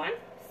Saskatchewan.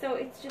 So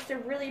it's just a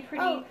really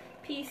pretty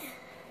piece.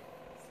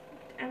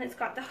 And it's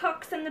got the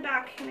hooks in the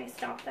back. Can I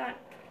stop that?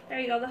 There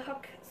you go, the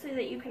hook so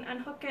that you can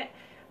unhook it.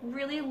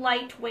 Really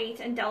lightweight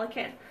and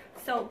delicate.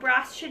 So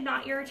brass should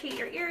not irritate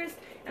your ears.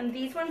 And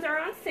these ones are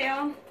on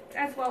sale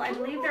as well. I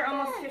believe they're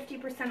almost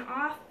 50%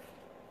 off.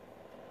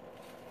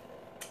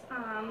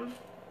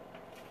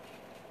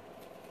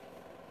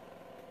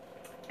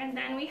 And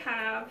then we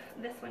have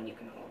this one you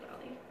can hold,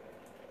 Ellie.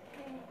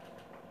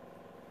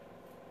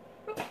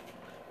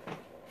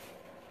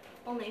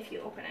 Only if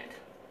you open it.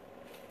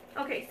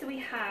 Okay, so we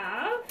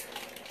have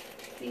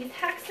these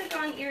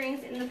hexagon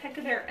earrings in the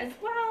Pick-a-Bear as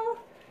well.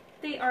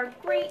 They are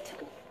great.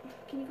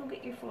 Can you go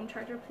get your phone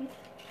charger, please?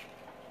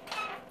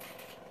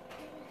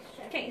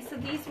 Okay, so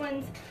these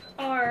ones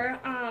are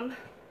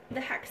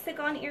the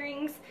hexagon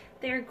earrings.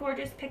 They're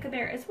gorgeous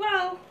Pick-a-Bear as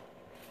well.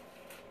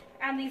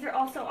 And these are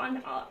also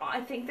on,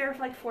 I think they're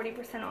like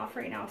 40% off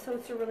right now, so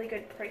it's a really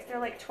good price. They're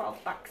like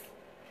 12 bucks.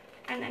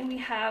 And then we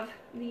have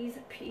these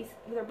pieces,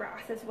 they're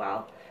brass as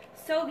well.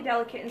 So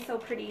delicate and so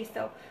pretty,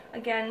 so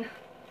again,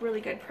 really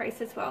good price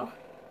as well.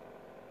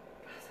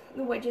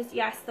 The wedges,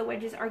 yes, the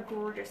wedges are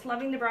gorgeous.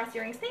 Loving the brass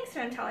earrings. Thanks,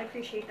 Chantal, I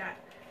appreciate that.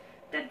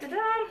 Da, da,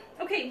 da.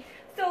 Okay,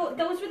 so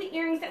those were the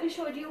earrings that we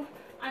showed you.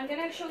 I'm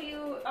going to show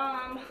you,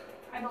 I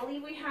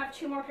believe we have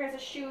 2 more pairs of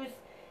shoes,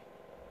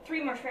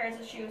 3 more pairs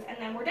of shoes, and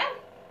then we're done.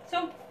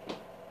 So,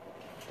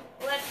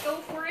 let's go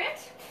for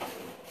it.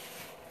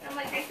 And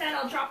like I said,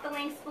 I'll drop the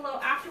links below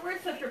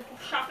afterwards, so if you're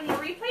shopping the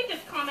replay,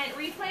 just comment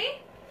replay.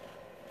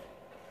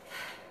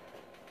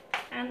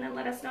 And then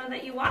let us know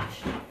that you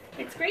watched.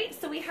 It's great.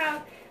 So we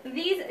have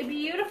these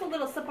beautiful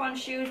little slip-on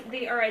shoes.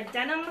 They are a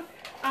denim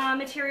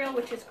material,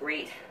 which is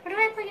great. Where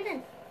do I plug it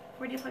in?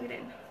 Where do you plug it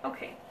in?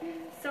 Okay.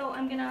 So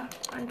I'm going to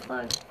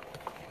unplug.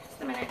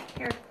 Just a minute.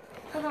 Here.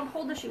 Hold on.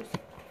 Hold the shoes.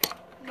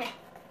 Okay.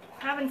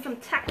 Having some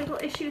technical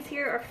issues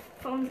here. Our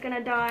phone's going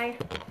to die.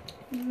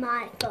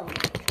 My phone.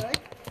 Good.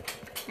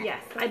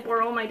 Yes, I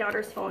borrow my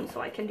daughter's phone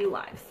so I can do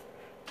lives.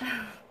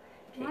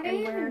 Why do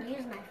you even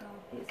use my phone?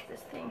 Use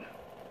this thing.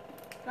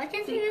 Why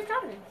can't you use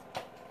Thomas?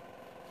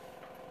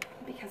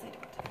 Because I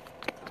don't.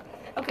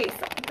 Okay,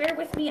 so bear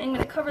with me. I'm going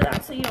to cover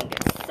that so you don't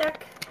get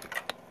sick.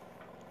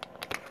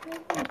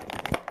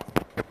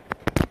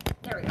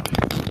 There we go.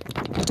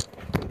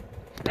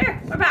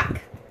 There, we're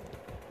back.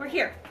 We're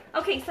here.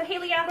 Okay, so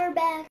Haley, We're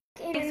back.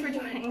 thanks for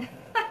joining.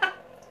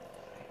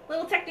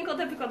 Little technical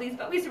difficulties,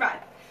 but we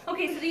survived.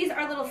 Okay, so these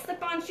are little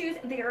slip-on shoes.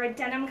 They are a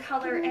denim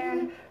color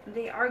and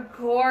they are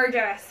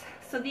gorgeous.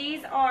 So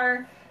these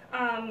are,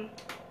 I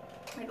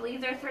believe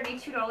they're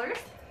 $32.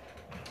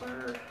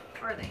 Or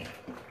are they?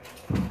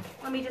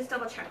 Let me just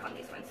double check on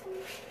these ones.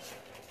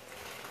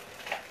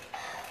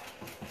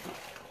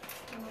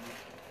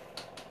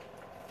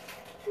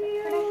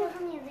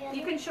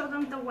 You can show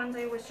them the ones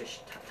I was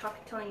just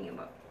telling you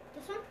about.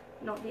 This one?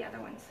 No, the other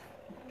ones.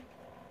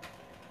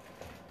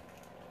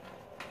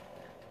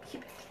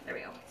 Cupid. There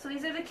we go. So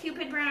these are the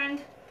Cupid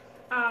brand.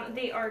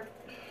 They are.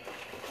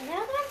 Is that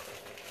other one?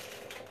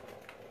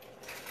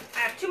 I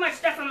have too much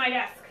stuff on my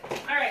desk.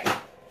 All right.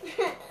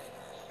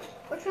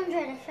 Which one should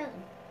I show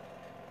them?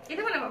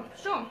 Either one of them.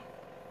 Show them.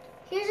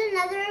 Here's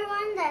another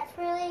one that's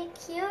really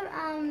cute.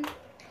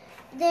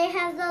 They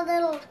have the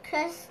little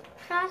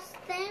crisscross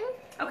thing.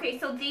 Okay,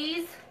 so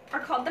these are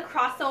called the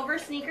crossover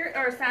sneaker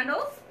or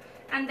sandals,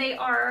 and they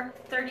are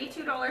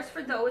 $32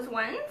 for those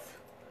ones.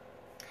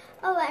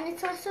 Oh, and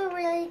it's also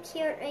really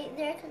cute right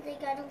there because they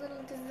got a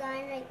little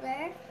design right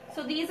there.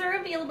 So these are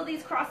available.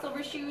 These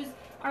crossover shoes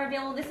are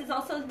available. This is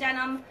also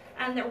denim,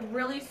 and they're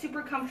really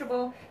super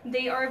comfortable.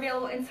 They are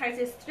available in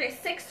sizes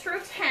 6 through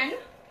 10.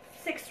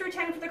 6 through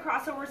 10 for the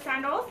crossover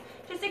sandals.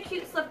 Just a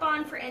cute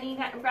slip-on for any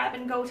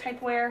grab-and-go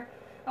type wear.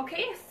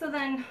 Okay, so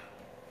then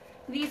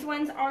these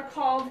ones are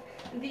called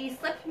the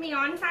Slip Me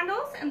On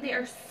sandals, and they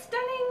are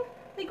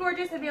stunningly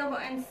gorgeous. Available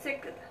in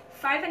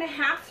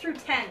 5.5 through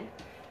 10.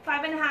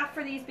 5.5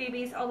 for these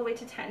babies, all the way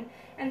to 10.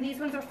 And these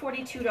ones are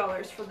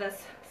 $42 for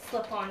this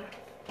slip-on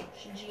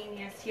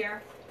genius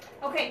here.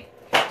 Okay,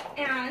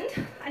 and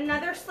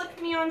another Slip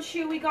Me On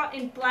shoe we got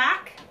in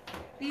black.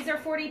 These are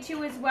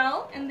 $42 as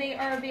well, and they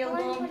are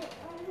available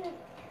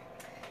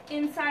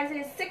in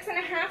sizes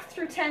 6.5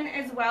 through 10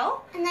 as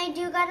well. And they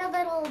do got a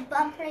little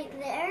bump right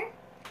there.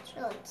 It's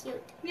really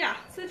cute. Yeah,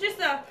 so just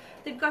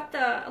they've got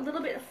a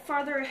little bit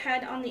farther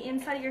ahead on the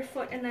inside of your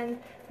foot, and then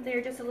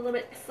they're just a little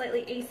bit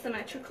slightly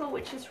asymmetrical,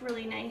 which is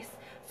really nice.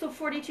 So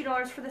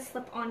 $42 for the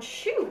slip-on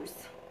shoes.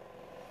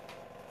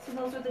 So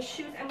those are the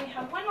shoes, and we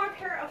have one more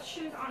pair of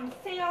shoes on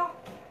sale.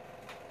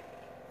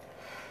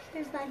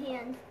 Here's my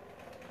hand.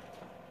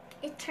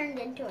 It turned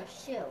into a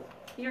shoe.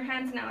 Your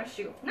hand's now a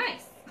shoe.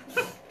 Nice.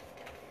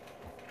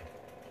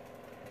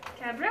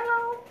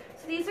 Cabrello.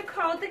 So these are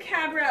called the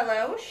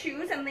Cabrello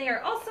shoes, and they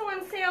are also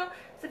on sale.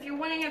 So if you're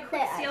wanting a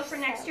quick sale for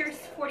next year,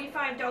 it's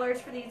 $45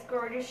 for these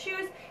gorgeous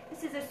shoes.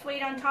 This is a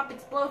suede on top.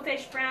 It's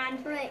Blowfish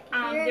brand. Right.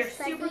 They're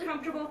super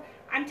comfortable.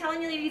 I'm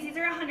telling you, ladies, these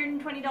are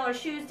 $120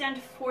 shoes down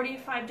to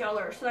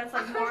 $45. So that's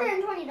like more.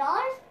 $120?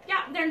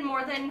 Yeah, they're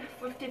more than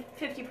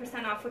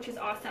 50% off, which is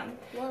awesome.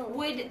 Whoa.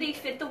 Would they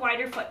fit the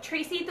wider foot?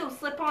 Tracy, those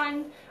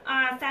slip-on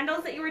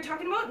sandals that you were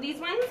talking about, these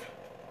ones,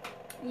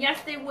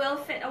 yes, they will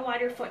fit a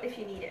wider foot if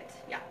you need it.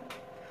 Yeah.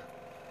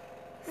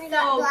 I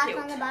got black cute.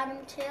 on the bottom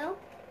too.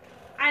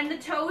 And the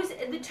toes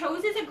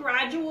is a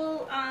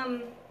gradual,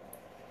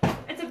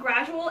 it's a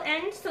gradual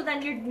end, so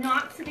then you're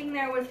not sitting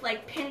there with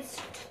like pinched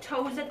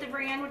toes at the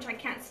very end, which I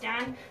can't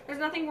stand. There's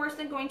nothing worse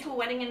than going to a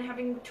wedding and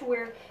having to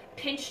wear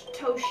pinched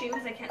toe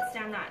shoes. I can't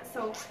stand that.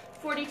 So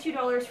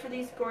 $42 for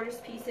these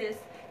gorgeous pieces.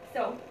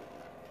 So,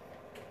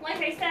 like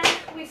I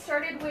said, we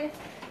started with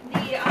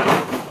the,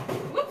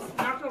 whoops,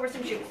 knocked over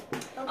some shoes.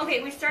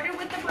 Okay, we started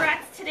with the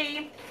barrettes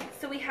today.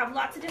 So we have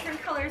lots of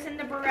different colors in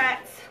the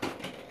barrettes,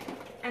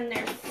 and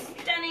they're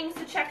stunning.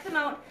 So check them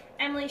out.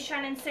 Emily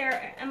Shannon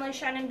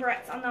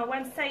barrettes on the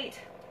website.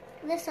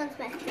 This one's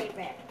my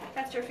favorite.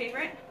 That's your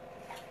favorite?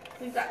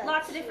 We've got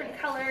lots of different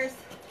colors.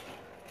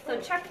 So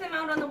check them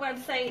out on the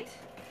website.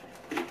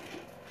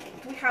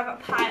 We have a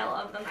pile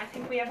of them. I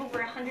think we have over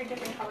 100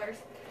 different colors.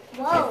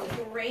 Whoa.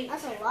 That's great.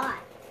 That's a lot.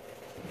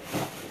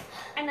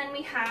 And then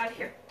we have,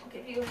 here, I'll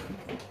give you.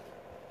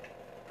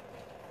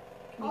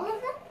 All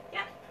of them?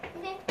 Yeah.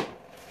 Okay.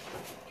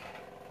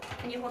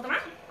 Can you hold them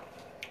up?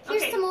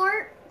 Here's some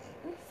more.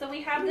 So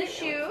we have the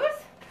shoes.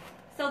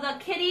 So the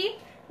kitty,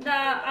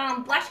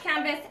 the blush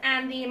canvas,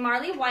 and the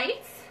Marley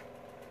whites.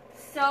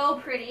 So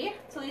pretty.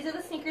 So these are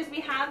the sneakers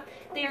we have.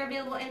 They are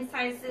available in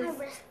sizes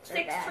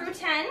 6 through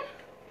 10.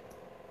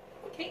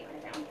 Okay, put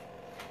it down.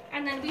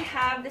 And then we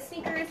have the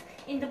sneakers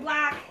in the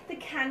black, the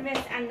canvas,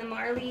 and the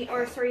Marley,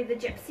 or sorry, the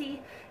gypsy.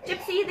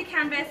 Gypsy, the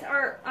canvas,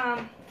 or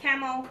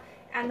camo,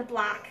 and the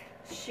black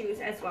shoes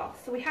as well.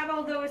 So we have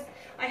all those.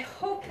 I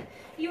hope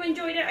you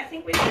enjoyed it. I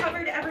think we've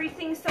covered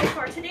everything so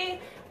far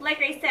today.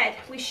 Like I said,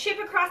 we ship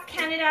across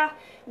Canada.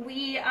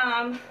 We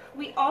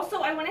also,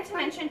 I wanted to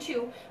mention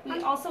too,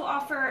 we also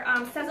offer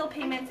sezzle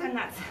payments, and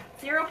that's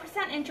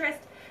 0% interest,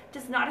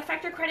 Does not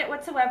affect your credit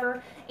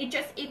whatsoever. It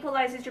just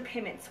equalizes your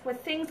payments.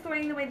 With things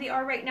going the way they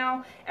are right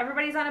now,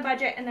 everybody's on a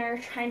budget and they're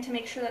trying to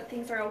make sure that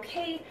things are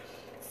okay.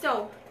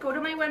 So go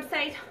to my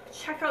website,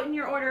 check out in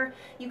your order.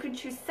 You can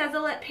choose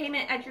Sezzle at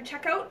payment at your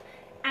checkout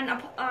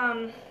and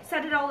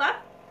set it all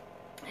up.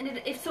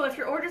 And if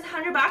your order is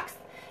 $100,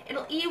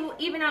 it'll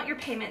even out your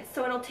payments.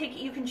 So it'll take,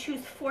 you can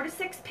choose 4 to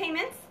 6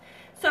 payments.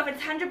 So if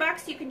it's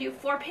 $100, you can do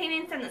 4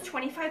 payments and it's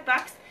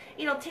 $25.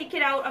 It'll take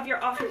it out of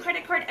your off your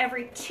credit card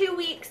every 2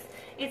 weeks.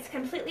 It's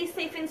completely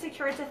safe and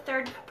secure. It's a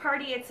third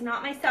party. It's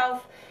not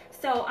myself.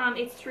 So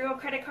it's through a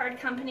credit card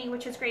company,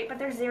 which is great, but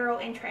there's 0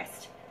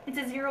 interest. It's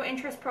a 0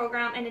 interest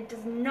program and it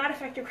does not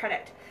affect your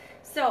credit.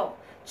 So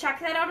check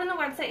that out on the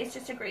website. It's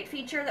just a great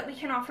feature that we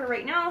can offer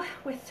right now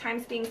with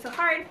times being so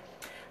hard.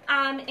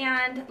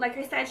 And like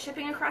I said,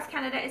 shipping across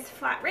Canada is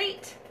flat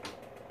rate.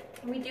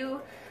 We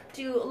do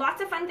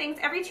lots of fun things.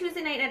 Every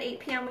Tuesday night at 8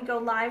 p.m. we go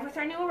live with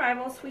our new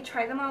arrivals. We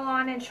try them all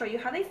on and show you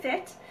how they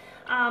fit.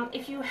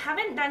 If you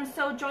haven't done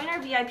so, join our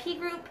VIP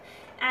group,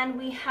 and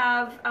we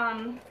have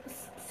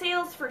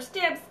sales for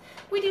dibs.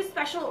 We do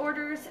special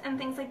orders and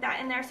things like that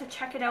in there, so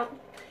check it out.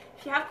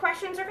 If you have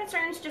questions or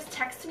concerns, just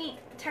text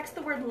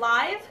the word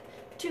live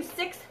to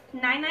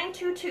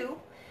 69922,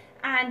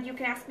 and you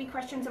can ask me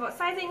questions about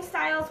sizing,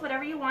 styles,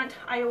 whatever you want.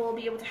 I will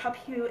be able to help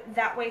you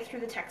that way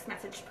through the text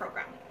message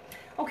program.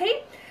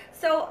 Okay,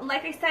 so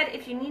like I said,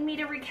 if you need me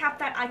to recap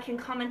that, I can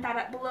comment that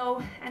up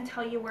below and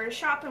tell you where to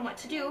shop and what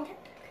to do.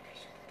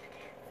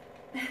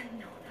 No,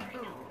 not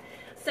right now.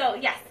 So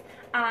yes,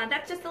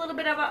 that's just a little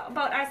bit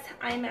about us.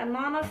 I'm a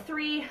mom of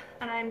 3,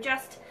 and I'm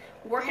just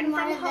working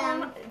from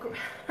home,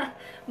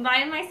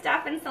 buying my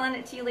stuff and selling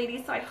it to you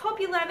ladies. So I hope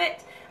you love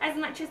it as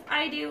much as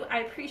I do. I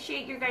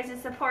appreciate your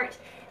guys' support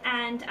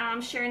and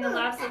sharing the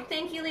love. So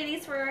thank you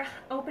ladies for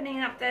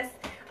opening up this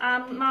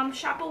Mom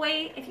Shop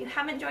Away. If you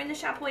haven't joined the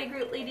Shop Away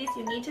group, ladies,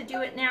 you need to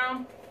do it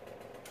now.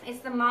 It's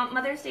the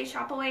Mother's Day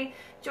Shop Away.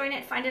 Join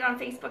it, find it on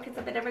Facebook. It's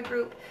a bit of a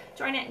group.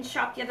 Join it and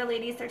shop the other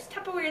ladies. There's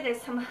Tupperware,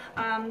 there's some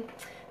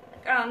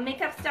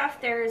makeup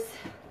stuff, there's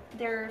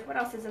what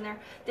else is in there?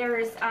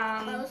 There's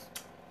Clothes.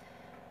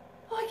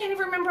 Oh, I can't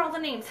even remember all the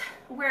names,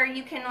 where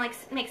you can like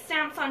make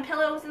stamps on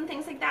pillows and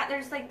things like that.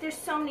 There's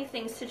so many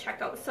things to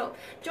check out. So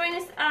join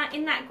us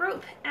in that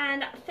group,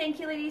 and thank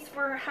you ladies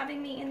for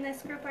having me in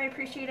this group. I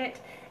appreciate it,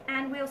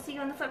 and we'll see you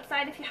on the flip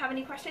side. If you have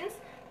any questions,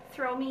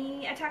 throw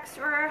me a text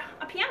or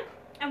a PM,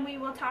 and we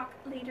will talk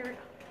later.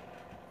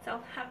 So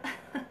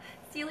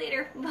see you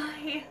later.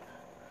 Bye.